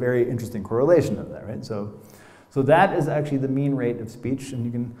 but there's a very interesting correlation of that, right? So that is actually the mean rate of speech, and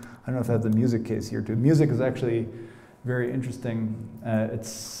you can, I don't know if I have the music case here too. Music is actually very interesting.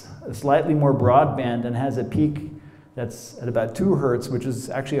 It's a slightly more broadband and has a peak that's at about 2 hertz, which is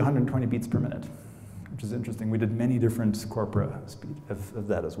actually 120 beats per minute, which is interesting. We did many different corpora of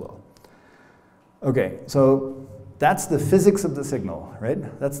that as well. Okay, so that's the physics of the signal,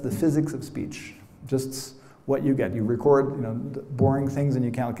 right? That's the physics of speech. Just what you get. You record, you know, boring things and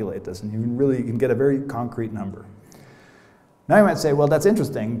you calculate this, and you can get a very concrete number. Now you might say, well, that's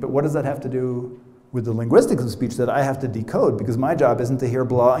interesting, but what does that have to do with the linguistics of speech that I have to decode? Because my job isn't to hear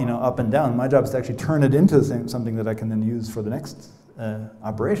blah, you know, up and down. My job is to actually turn it into something that I can then use for the next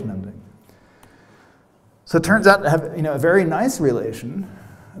operation I'm doing. So it turns out to have, you know, a very nice relation.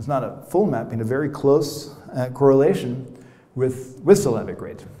 It's not a full mapping, a very close correlation with syllabic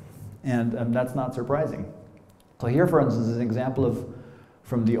rate. And that's not surprising. So here, for instance, is an example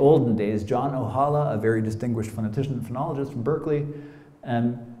from the olden days, John Ohala, a very distinguished phonetician and phonologist from Berkeley,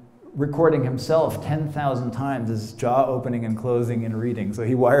 recording himself 10,000 times his jaw opening and closing and reading. So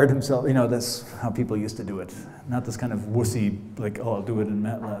he wired himself, you know, that's how people used to do it. Not this kind of wussy, like, oh, I'll do it in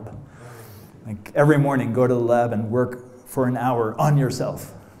MATLAB. Like every morning, go to the lab and work for an hour on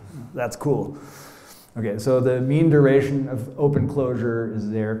yourself. That's cool. Okay, so the mean duration of open closure is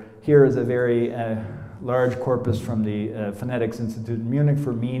there. Here is a very large corpus from the Phonetics Institute in Munich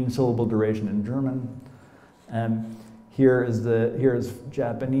for mean syllable duration in German. Here is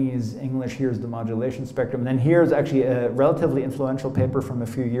Japanese, English, here's the modulation spectrum. And then here's actually a relatively influential paper from a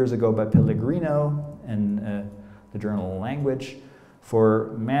few years ago by Pellegrino in the journal Language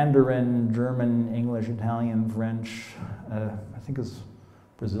for Mandarin, German, English, Italian, French, I think it's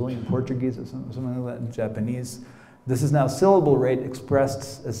Brazilian, Portuguese, or something like that, and Japanese. This is now syllable rate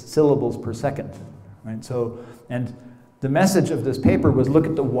expressed as syllables per second, right? So, and the message of this paper was look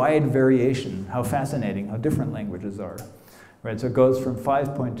at the wide variation, how fascinating, how different languages are, right? So it goes from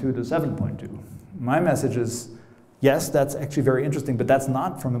 5.2 to 7.2. My message is, yes, that's actually very interesting, but that's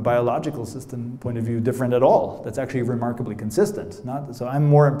not from a biological system point of view different at all. That's actually remarkably consistent. So I'm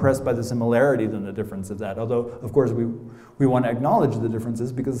more impressed by the similarity than the difference of that, although, of course, we want to acknowledge the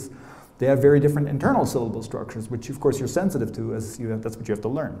differences because they have very different internal syllable structures, which, of course, you're sensitive to as that's what you have to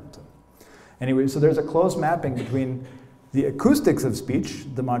learn. So, anyway, so there's a close mapping between the acoustics of speech,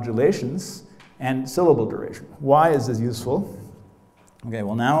 the modulations, and syllable duration. Why is this useful? Okay,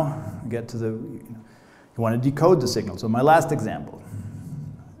 well now we get to you want to decode the signal. So my last example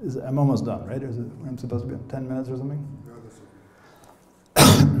I'm almost done, right? I'm supposed to be 10 minutes or something?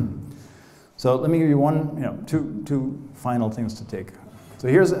 So let me give you two final things to take. So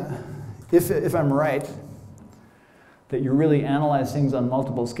here's if I'm right, that you really analyze things on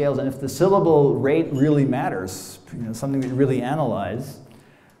multiple scales, and if the syllable rate really matters, something that you really analyze,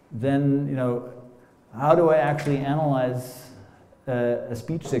 then how do I actually analyze a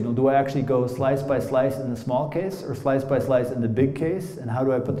speech signal? Do I actually go slice by slice in the small case, or slice by slice in the big case, and how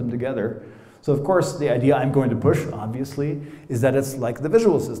do I put them together? So of course, the idea I'm going to push, obviously, is that it's like the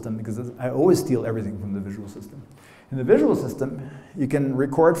visual system, because I always steal everything from the visual system. In the visual system, you can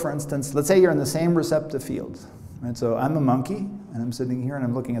record, for instance, let's say you're in the same receptive field. Right? So I'm a monkey, and I'm sitting here, and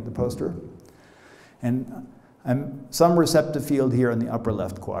I'm looking at the poster. And I'm some receptive field here in the upper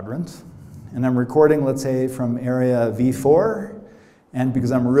left quadrant. And I'm recording, let's say, from area V4, and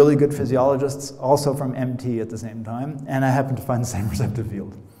because I'm a really good physiologist, also from MT at the same time, and I happen to find the same receptive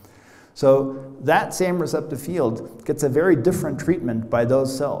field. So that same receptive field gets a very different treatment by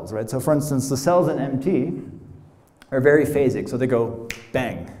those cells, right? So for instance, the cells in MT are very phasic, so they go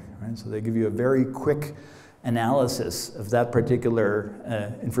bang, right? So they give you a very quick analysis of that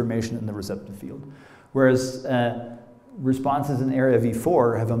particular information in the receptive field. Whereas responses in area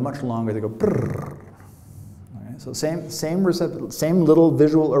V4 have a much longer, they go brrr. Okay, so same little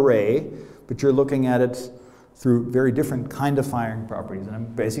visual array, but you're looking at it through very different kind of firing properties, and I'm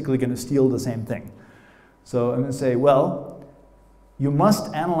basically going to steal the same thing. So I'm going to say, well, you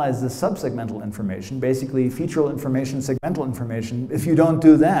must analyze the subsegmental information, basically featural information, segmental information. If you don't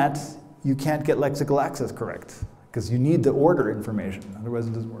do that, you can't get lexical access correct, because you need the order information, otherwise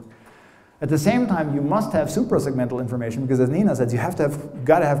it doesn't work. At the same time, you must have suprasegmental information because, as Nina said,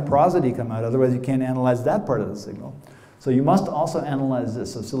 got to have prosody come out, otherwise you can't analyze that part of the signal. So you must also analyze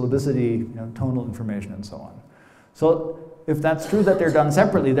this, so syllabicity, tonal information, and so on. So if that's true that they're done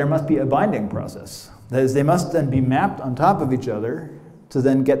separately, there must be a binding process. That is, they must then be mapped on top of each other to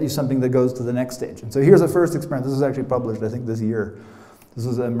then get you something that goes to the next stage. And so here's a first experiment. This was actually published, I think, this year. This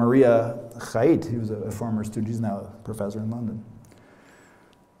was Maria Chait, who was a former student. She's now a professor in London.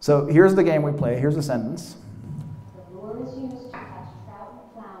 So here's the game we play. Here's a sentence. The lure is used to catch trout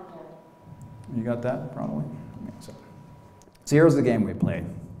and flounder. You got that, probably? Okay, so here's the game we play.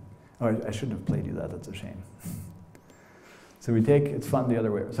 Oh, I shouldn't have played you that. That's a shame. So we take, it's fun the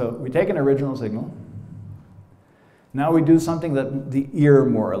other way. So we take an original signal. Now we do something that the ear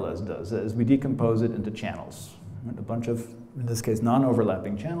more or less does, is we decompose it into channels. Right? A bunch of, in this case,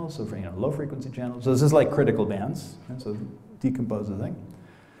 non-overlapping channels, so for low frequency channels. So this is like critical bands, right? So decompose the thing.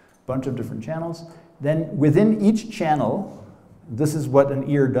 Bunch of different channels. Then within each channel, this is what an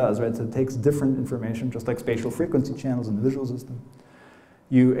ear does, right? So it takes different information, just like spatial frequency channels in the visual system.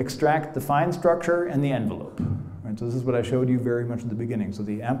 You extract the fine structure and the envelope. Right? So this is what I showed you very much at the beginning. So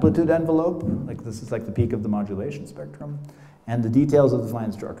the amplitude envelope, like this is like the peak of the modulation spectrum, and the details of the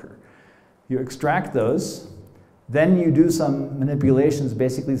fine structure. You extract those, then you do some manipulations,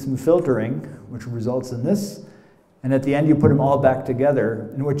 basically some filtering, which results in this, and at the end you put them all back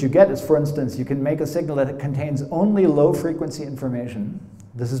together. And what you get is, for instance, you can make a signal that contains only low frequency information.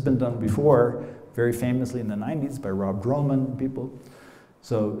 This has been done before, very famously in the 90s by Rob Drollman and people.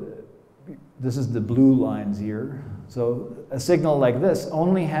 So this is the blue lines here. So a signal like this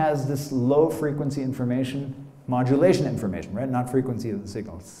only has this low frequency information, modulation information, right? Not frequency of the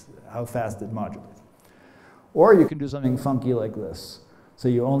signal, it's how fast it modulates. Or you can do something funky like this. So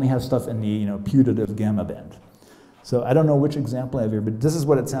you only have stuff in the putative gamma band. So I don't know which example I have here, but this is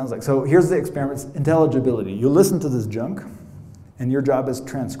what it sounds like. So here's the experiment, intelligibility. You listen to this junk, and your job is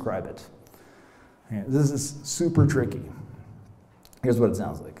transcribe it. Okay, this is super tricky. Here's what it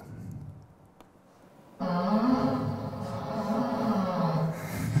sounds like.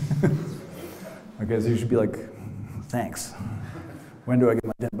 Okay, so you should be like, thanks. When do I get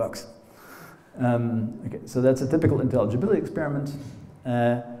my $10? Okay, so that's a typical intelligibility experiment.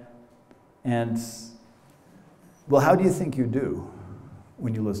 And, well, how do you think you do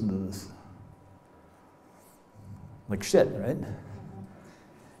when you listen to this? Like shit, right?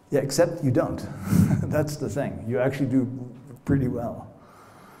 Yeah, except you don't. That's the thing. You actually do pretty well.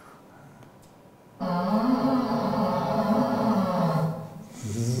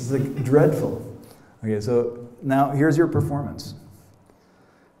 This is like dreadful. Okay, so now here's your performance.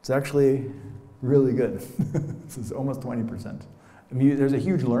 It's actually really good. This is almost 20%. I mean, there's a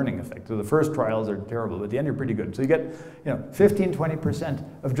huge learning effect. So the first trials are terrible, but at the end you're pretty good. So you get 15, 20%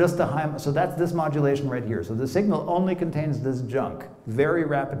 of just the high, so that's this modulation right here. So the signal only contains this junk, very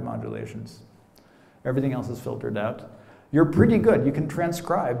rapid modulations. Everything else is filtered out. You're pretty good. You can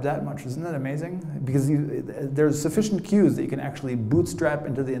transcribe that much. Isn't that amazing? Because there's sufficient cues that you can actually bootstrap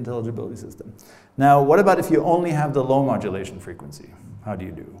into the intelligibility system. Now, what about if you only have the low modulation frequency? How do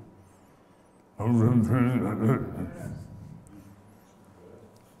you do?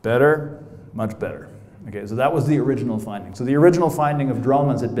 Better? Much better. Okay, so that was the original finding. So the original finding of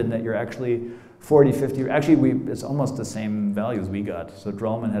Drollman's had been that you're actually 40, 50, actually it's almost the same values we got. So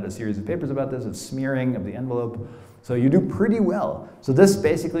Drollman had a series of papers about this, of smearing of the envelope. So you do pretty well. So this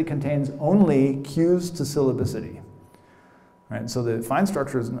basically contains only cues to syllabicity. Right? So the fine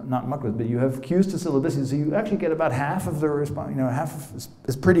structure is not much, but you have cues to syllabicity, so you actually get about half of the response, half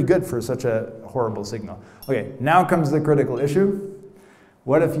is pretty good for such a horrible signal. Okay, now comes the critical issue.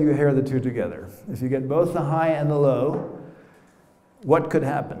 What if you hear the two together? If you get both the high and the low, what could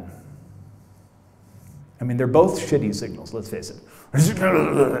happen? I mean, they're both shitty signals, let's face it.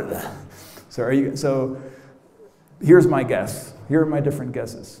 So here's my guess. Here are my different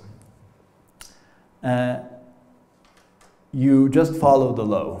guesses. You just follow the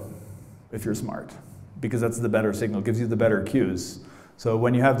low, if you're smart, because that's the better signal, gives you the better cues. So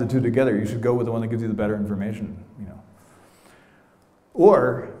when you have the two together, you should go with the one that gives you the better information.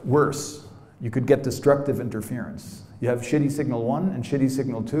 Or worse, you could get destructive interference. You have shitty signal 1 and shitty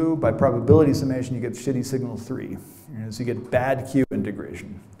signal 2. By probability summation, you get shitty signal 3. So you get bad cue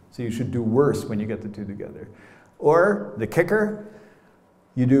integration. So you should do worse when you get the two together. Or the kicker,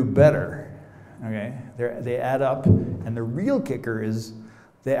 you do better. Okay, they add up, and the real kicker is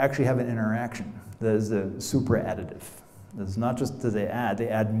they actually have an interaction that is super additive. It's not just that they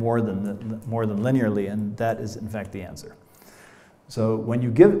add more than linearly, and that is in fact the answer. So when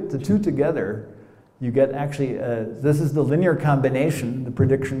you give the two together, you get actually, this is the linear combination, the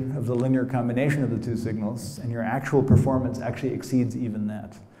prediction of the linear combination of the two signals, and your actual performance actually exceeds even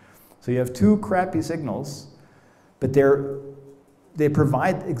that. So you have two crappy signals, but they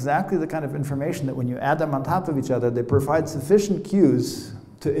provide exactly the kind of information that when you add them on top of each other, they provide sufficient cues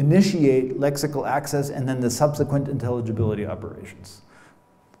to initiate lexical access and then the subsequent intelligibility operations.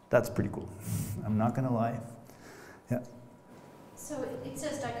 That's pretty cool. I'm not going to lie. Yeah. So it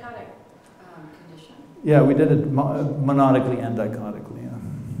says dichotic condition. Yeah, we did it monodically and dichotically. Yeah.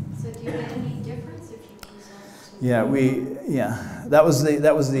 So do you get any difference if you present? That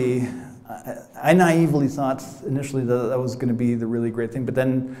was the. I naively thought initially that was going to be the really great thing, but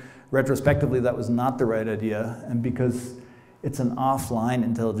then retrospectively that was not the right idea, and because it's an offline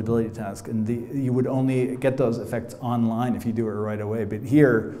intelligibility task, and you would only get those effects online if you do it right away. But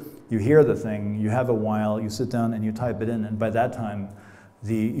here, you hear the thing, you have a while, you sit down and you type it in, and by that time,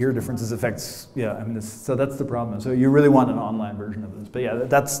 the ear differences affects. Yeah, I mean, so that's the problem. So you really want an online version of this. But yeah,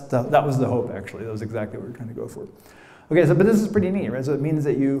 that was the hope actually. That was exactly what we were trying to go for. Okay, but this is pretty neat, right? So it means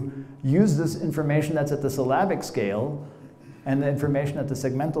that you use this information that's at the syllabic scale and the information at the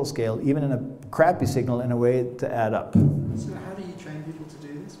segmental scale, even in a crappy signal, in a way to add up. So how do you train people to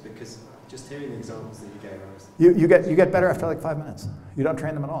do this? Because just hearing the examples that you gave, I was... You get better after like 5 minutes. You don't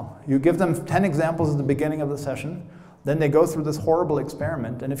train them at all. You give them 10 examples at the beginning of the session, then they go through this horrible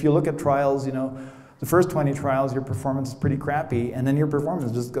experiment, and if you look at trials, the first 20 trials, your performance is pretty crappy, and then your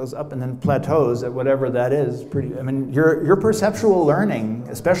performance just goes up and then plateaus at whatever that is. Your perceptual learning,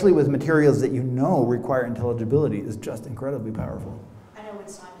 especially with materials that you know require intelligibility, is just incredibly powerful. I know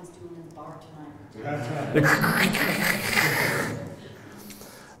what Simon's doing in the bar tonight.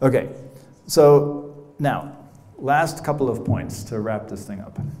 Okay, so now, last couple of points to wrap this thing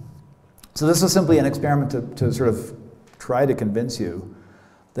up. So this was simply an experiment to sort of try to convince you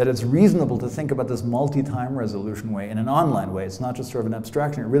that it's reasonable to think about this multi-time resolution way in an online way. It's not just sort of an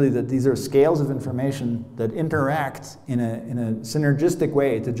abstraction, really that these are scales of information that interact in a synergistic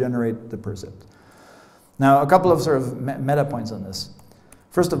way to generate the percept. Now, a couple of sort of meta points on this.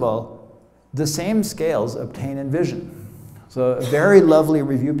 First of all, the same scales obtain in vision. So a very lovely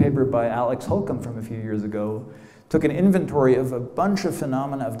review paper by Alex Holcomb from a few years ago took an inventory of a bunch of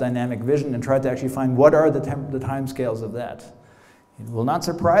phenomena of dynamic vision and tried to actually find what are the time scales of that. It will not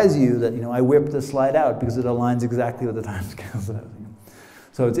surprise you that I whipped this slide out because it aligns exactly with the time scales.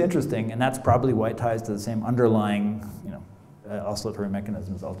 So it's interesting, and that's probably why it ties to the same underlying oscillatory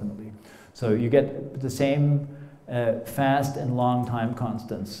mechanisms ultimately. So you get the same fast and long time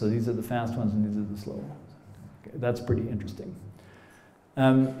constants. So these are the fast ones and these are the slow ones. Okay, that's pretty interesting.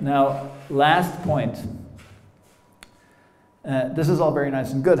 Now, last point. This is all very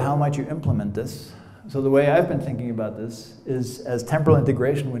nice and good. How might you implement this? So the way I've been thinking about this is as temporal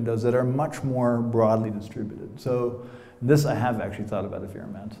integration windows that are much more broadly distributed. So this I have actually thought about a fair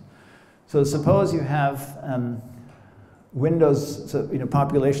amount. So suppose you have windows, so,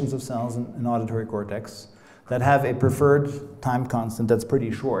 populations of cells in auditory cortex that have a preferred time constant that's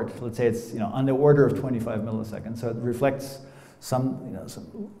pretty short. Let's say it's on the order of 25 milliseconds. So it reflects some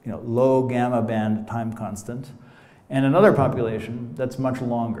low gamma band time constant, and another population that's much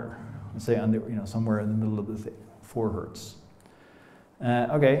longer. Let's say on the, somewhere in the middle of the thing, 4 hertz.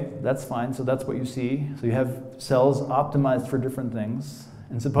 Okay, that's fine. So that's what you see. So you have cells optimized for different things.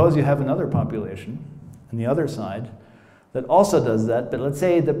 And suppose you have another population on the other side that also does that, but let's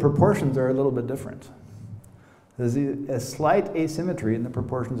say the proportions are a little bit different. There's a slight asymmetry in the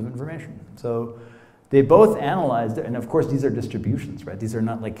proportions of information. So they both analyzed it, and of course these are distributions, right? These are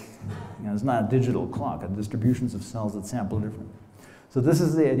not like, it's not a digital clock, distributions of cells that sample differently. So this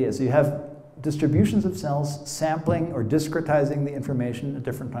is the idea. So you have distributions of cells sampling or discretizing the information at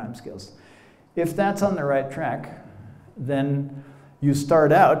different time scales. If that's on the right track, then you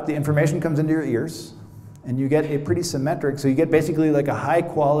start out, the information comes into your ears, and you get a pretty symmetric, so you get basically like a high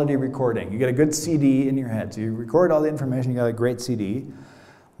quality recording. You get a good CD in your head. So you record all the information, you got a great CD.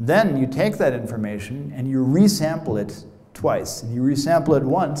 Then you take that information and you resample it twice. And you resample it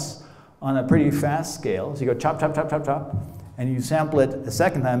once on a pretty fast scale. So you go chop, chop, chop, chop, chop. And you sample it a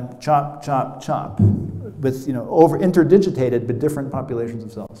second time, chop, chop, chop, with over interdigitated but different populations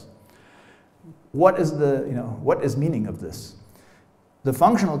of cells. What is what is meaning of this? The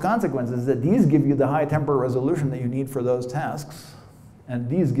functional consequence is that these give you the high temporal resolution that you need for those tasks, and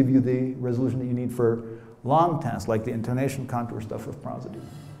these give you the resolution that you need for long tasks, like the intonation contour stuff of prosody.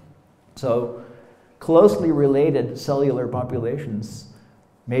 So closely related cellular populations,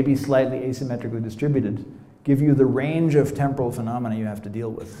 maybe slightly asymmetrically distributed, give you the range of temporal phenomena you have to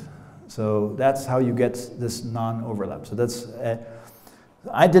deal with. So that's how you get this non-overlap. So that's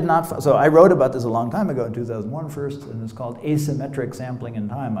I did not, so I wrote about this a long time ago in 2001 first, and it's called asymmetric sampling in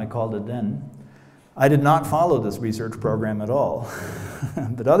time, I called it then. I did not follow this research program at all,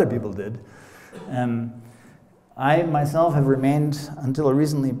 but other people did. I myself have remained, until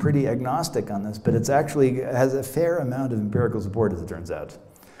recently, pretty agnostic on this, but it's actually has a fair amount of empirical support, as it turns out.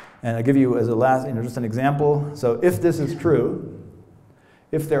 And I'll give you as a last, just an example. So if this is true,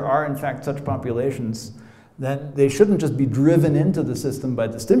 if there are in fact such populations, then they shouldn't just be driven into the system by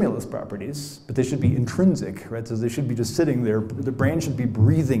the stimulus properties, but they should be intrinsic, right? So they should be just sitting there. The brain should be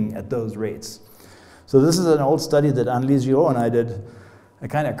breathing at those rates. So this is an old study that Annelies Giraud and I did, a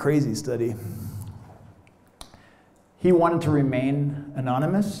kind of crazy study. He wanted to remain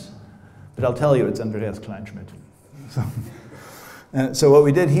anonymous, but I'll tell you it's Andreas Kleinschmidt. So what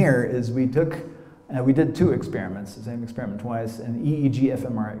we did here is we did two experiments, the same experiment twice, an EEG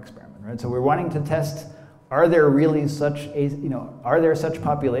fMRI experiment, right? So we're wanting to test, are there really such, are there such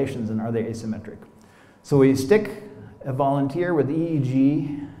populations and are they asymmetric? So we stick a volunteer with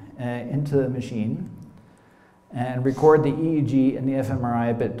EEG into a machine and record the EEG and the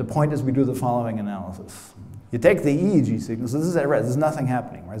fMRI, but the point is we do the following analysis. You take the EEG signal, so this is at rest, there's nothing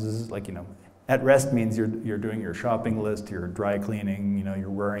happening, right? This is like, at rest means you're doing your shopping list, you're dry cleaning, you're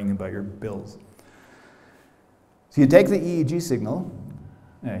worrying about your bills. So you take the EEG signal,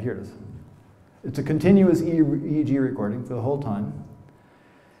 here it is. It's a continuous EEG recording for the whole time,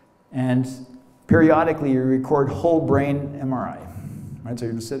 and periodically you record whole brain MRI, right? So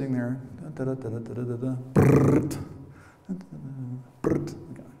you're just sitting there,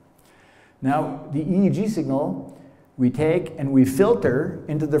 Now, the EEG signal we take and we filter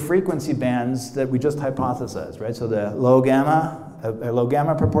into the frequency bands that we just hypothesized, right? So the low gamma, a low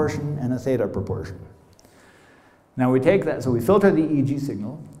gamma proportion and a theta proportion. Now we take that, so we filter the EEG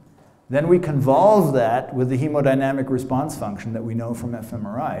signal, then we convolve that with the hemodynamic response function that we know from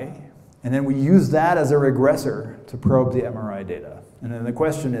fMRI, and then we use that as a regressor to probe the MRI data. And then the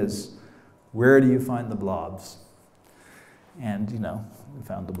question is, where do you find the blobs? And, we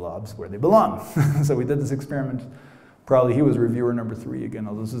found the blobs where they belong. So we did this experiment. Probably he was reviewer number 3 again,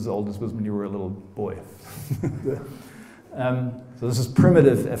 although this is old. This was when you were a little boy. So this is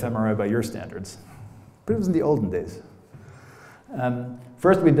primitive fMRI by your standards. But it was in the olden days.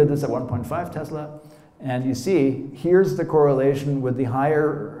 First we did this at 1.5 Tesla. And you see, here's the correlation with the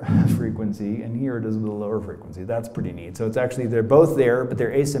higher frequency, and here it is with the lower frequency. That's pretty neat. So it's actually, they're both there, but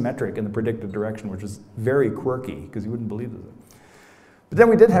they're asymmetric in the predicted direction, which is very quirky, because you wouldn't believe it. But then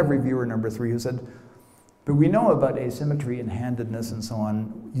we did have reviewer number 3 who said, but we know about asymmetry and handedness and so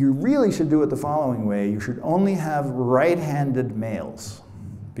on. You really should do it the following way. You should only have right-handed males,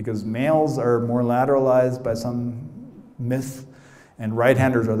 because males are more lateralized by some myth, and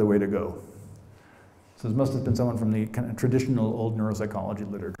right-handers are the way to go. So this must have been someone from the kind of traditional old neuropsychology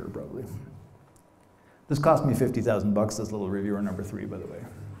literature, probably. This cost me $50,000, this little reviewer number 3, by the way.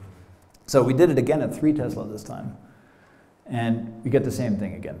 So we did it again at 3 Tesla this time. And we get the same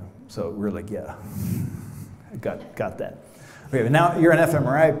thing again. So we're like, yeah, I got that. Okay, but now you're an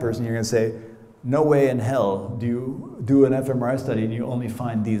fMRI person, you're going to say, no way in hell do you do an fMRI study and you only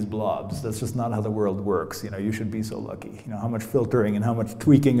find these blobs. That's just not how the world works. You should be so lucky. How much filtering and how much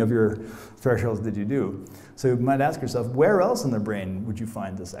tweaking of your thresholds did you do? So you might ask yourself, where else in the brain would you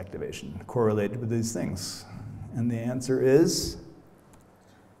find this activation correlated with these things? And the answer is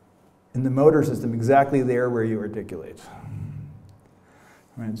in the motor system, exactly there where you articulate.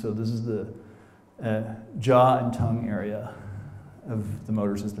 Right, so this is the jaw and tongue area of the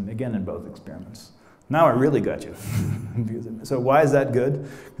motor system, again in both experiments. Now I really got you. So why is that good?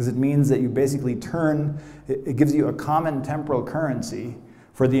 Because it means that you basically turn, it gives you a common temporal currency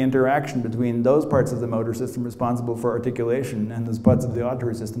for the interaction between those parts of the motor system responsible for articulation and those parts of the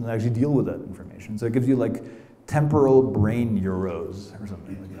auditory system that actually deal with that information. So it gives you like temporal brain euros or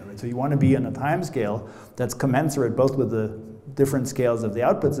something like that, right? So you want to be on a time scale that's commensurate both with the different scales of the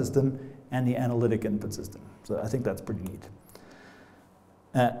output system and the analytic input system. So I think that's pretty neat.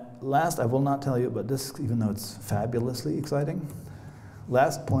 Last, I will not tell you about this, even though it's fabulously exciting.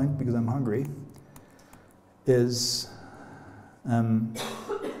 Last point, because I'm hungry, is I want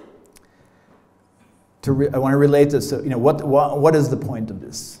to relate this. So, what is the point of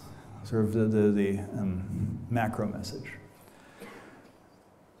this? Sort of the macro message.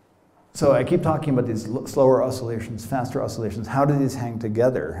 So I keep talking about these slower oscillations, faster oscillations. How do these hang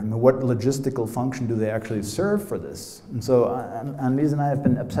together? I mean, what logistical function do they actually serve for this? And so Annelies and I have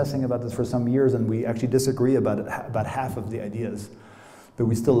been obsessing about this for some years, and we actually disagree about it, about half of the ideas. But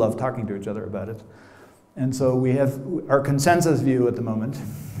we still love talking to each other about it. And so we have our consensus view at the moment,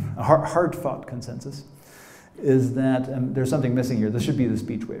 a hard-fought consensus, is that there's something missing here. This should be the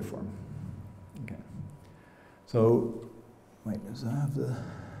speech waveform. Okay. So, wait, does that have the...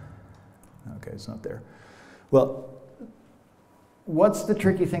 Okay, it's not there. Well, what's the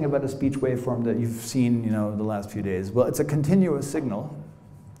tricky thing about a speech waveform that you've seen, the last few days? Well, it's a continuous signal,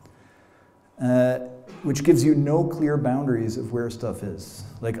 which gives you no clear boundaries of where stuff is.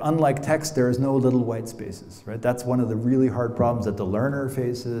 Like, unlike text, there is no little white spaces, right? That's one of the really hard problems that the learner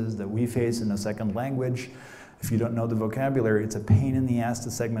faces, that we face in a second language. If you don't know the vocabulary, it's a pain in the ass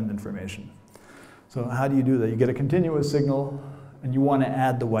to segment information. So how do you do that? You get a continuous signal, and you want to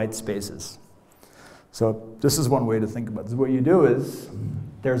add the white spaces. So this is one way to think about this. What you do is,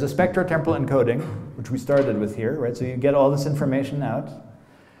 there's a spectrotemporal encoding, which we started with here, right? So you get all this information out.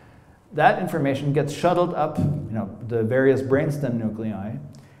 That information gets shuttled up, the various brainstem nuclei,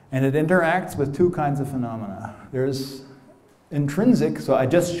 and it interacts with two kinds of phenomena. There's intrinsic, so I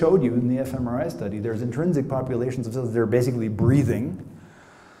just showed you in the fMRI study, there's intrinsic populations of cells that are basically breathing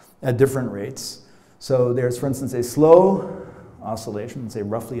at different rates. So there's, for instance, a slow oscillation, say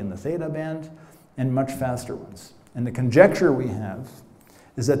roughly in the theta band, and much faster ones. And the conjecture we have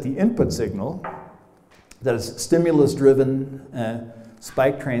is that the input signal, that is stimulus-driven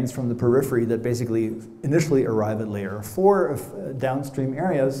spike trains from the periphery that basically initially arrive at layer 4 of downstream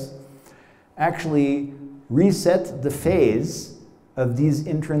areas, actually reset the phase of these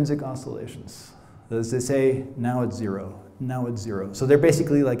intrinsic oscillations. As they say, now it's 0, now it's 0. So they're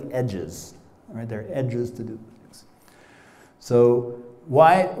basically like edges, right? They're edges to do things. So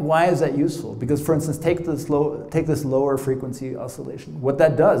why is that useful? Because, for instance, take this lower frequency oscillation. What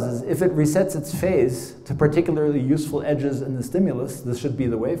that does is, if it resets its phase to particularly useful edges in the stimulus, this should be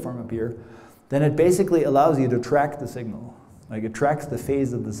the waveform up here, then it basically allows you to track the signal. Like, it tracks the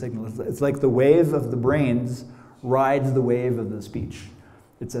phase of the signal. It's like the wave of the brains rides the wave of the speech.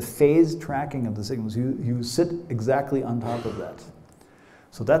 It's a phase tracking of the signals. You sit exactly on top of that.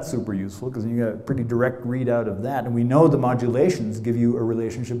 So that's super useful, because you get a pretty direct readout of that. And we know the modulations give you a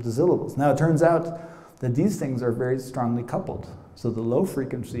relationship to syllables. Now, it turns out that these things are very strongly coupled. So the low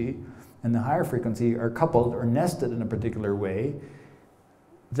frequency and the higher frequency are coupled or nested in a particular way.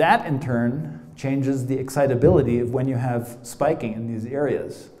 That, in turn, changes the excitability of when you have spiking in these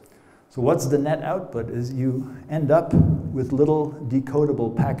areas. So what's the net output is you end up with little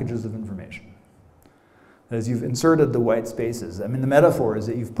decodable packages of information. As you've inserted the white spaces. I mean, the metaphor is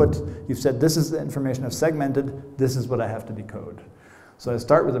that you've said, this is the information I've segmented, this is what I have to decode. So I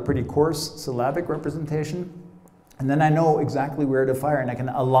start with a pretty coarse syllabic representation, and then I know exactly where to fire, and I can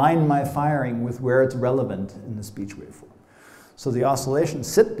align my firing with where it's relevant in the speech waveform. So the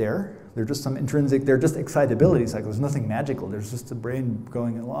oscillations sit there. They're just some intrinsic, they're just excitability cycles. There's nothing magical. There's just the brain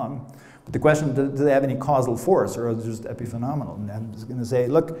going along. But the question, do they have any causal force, or are they just epiphenomenal? And I'm just going to say,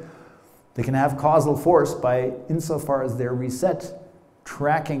 look, they can have causal force by, insofar as they're reset,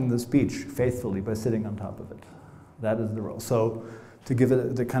 tracking the speech faithfully by sitting on top of it. That is the role. So to give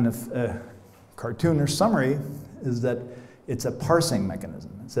it the kind of cartoonish summary is that it's a parsing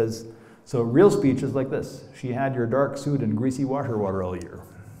mechanism. It says, so real speech is like this. She had your dark suit and greasy washer water all year.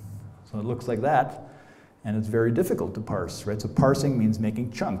 So it looks like that, and it's very difficult to parse, right? So parsing means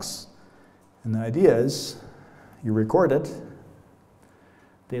making chunks. And the idea is, you record it,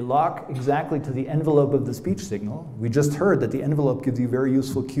 they lock exactly to the envelope of the speech signal. We just heard that the envelope gives you very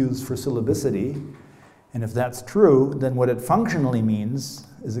useful cues for syllabicity. And if that's true, then what it functionally means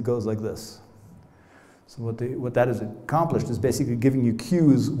is it goes like this. So what that has accomplished is basically giving you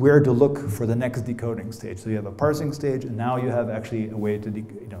cues where to look for the next decoding stage. So you have a parsing stage, and now you have actually a way to,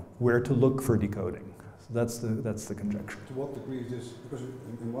 where to look for decoding. So that's the conjecture. To what degree is this, because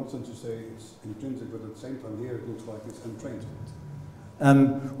in one sense you say it's intrinsic, but at the same time here it looks like it's intrinsic.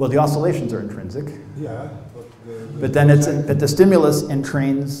 Well, the oscillations are intrinsic. Yeah, but then the stimulus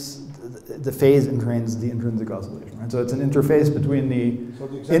entrains, the phase entrains the intrinsic oscillation, right? So it's an interface between the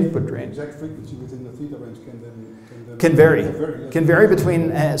input range. The exact frequency within the theta range can vary. Can vary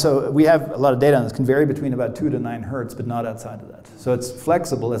between, so we have a lot of data on this, can vary between about 2 to 9 hertz, but not outside of that. So it's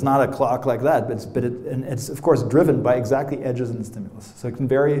flexible. It's not a clock like that, but it's of course driven by exactly edges in the stimulus. So it can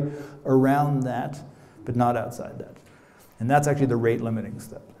vary around that, but not outside that. And that's actually the rate limiting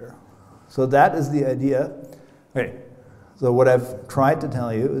step there. So that is the idea. Okay. So what I've tried to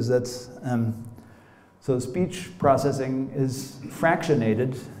tell you is that, so speech processing is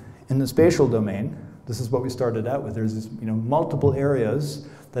fractionated in the spatial domain. This is what we started out with. There's multiple areas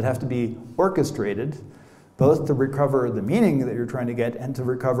that have to be orchestrated, both to recover the meaning that you're trying to get and to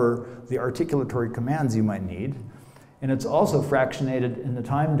recover the articulatory commands you might need. And it's also fractionated in the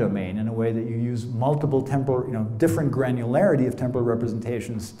time domain in a way that you use multiple temporal, different granularity of temporal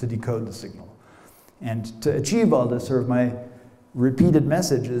representations to decode the signal. And to achieve all this, sort of my repeated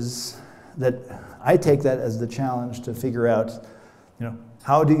message is that I take that as the challenge to figure out,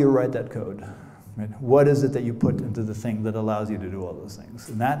 how do you write that code? Right? What is it that you put into the thing that allows you to do all those things?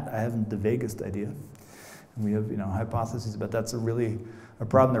 And that, I haven't the vaguest idea. And we have, hypotheses about that's a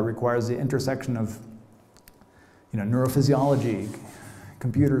problem that requires the intersection of, neurophysiology,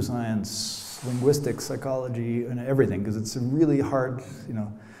 computer science, linguistics, psychology, and everything, because it's really hard,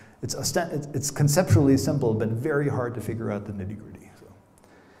 it's conceptually simple, but very hard to figure out the nitty-gritty. So.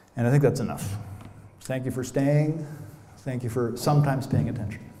 And I think that's enough. Thank you for staying. Thank you for sometimes paying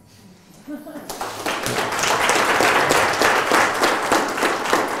attention.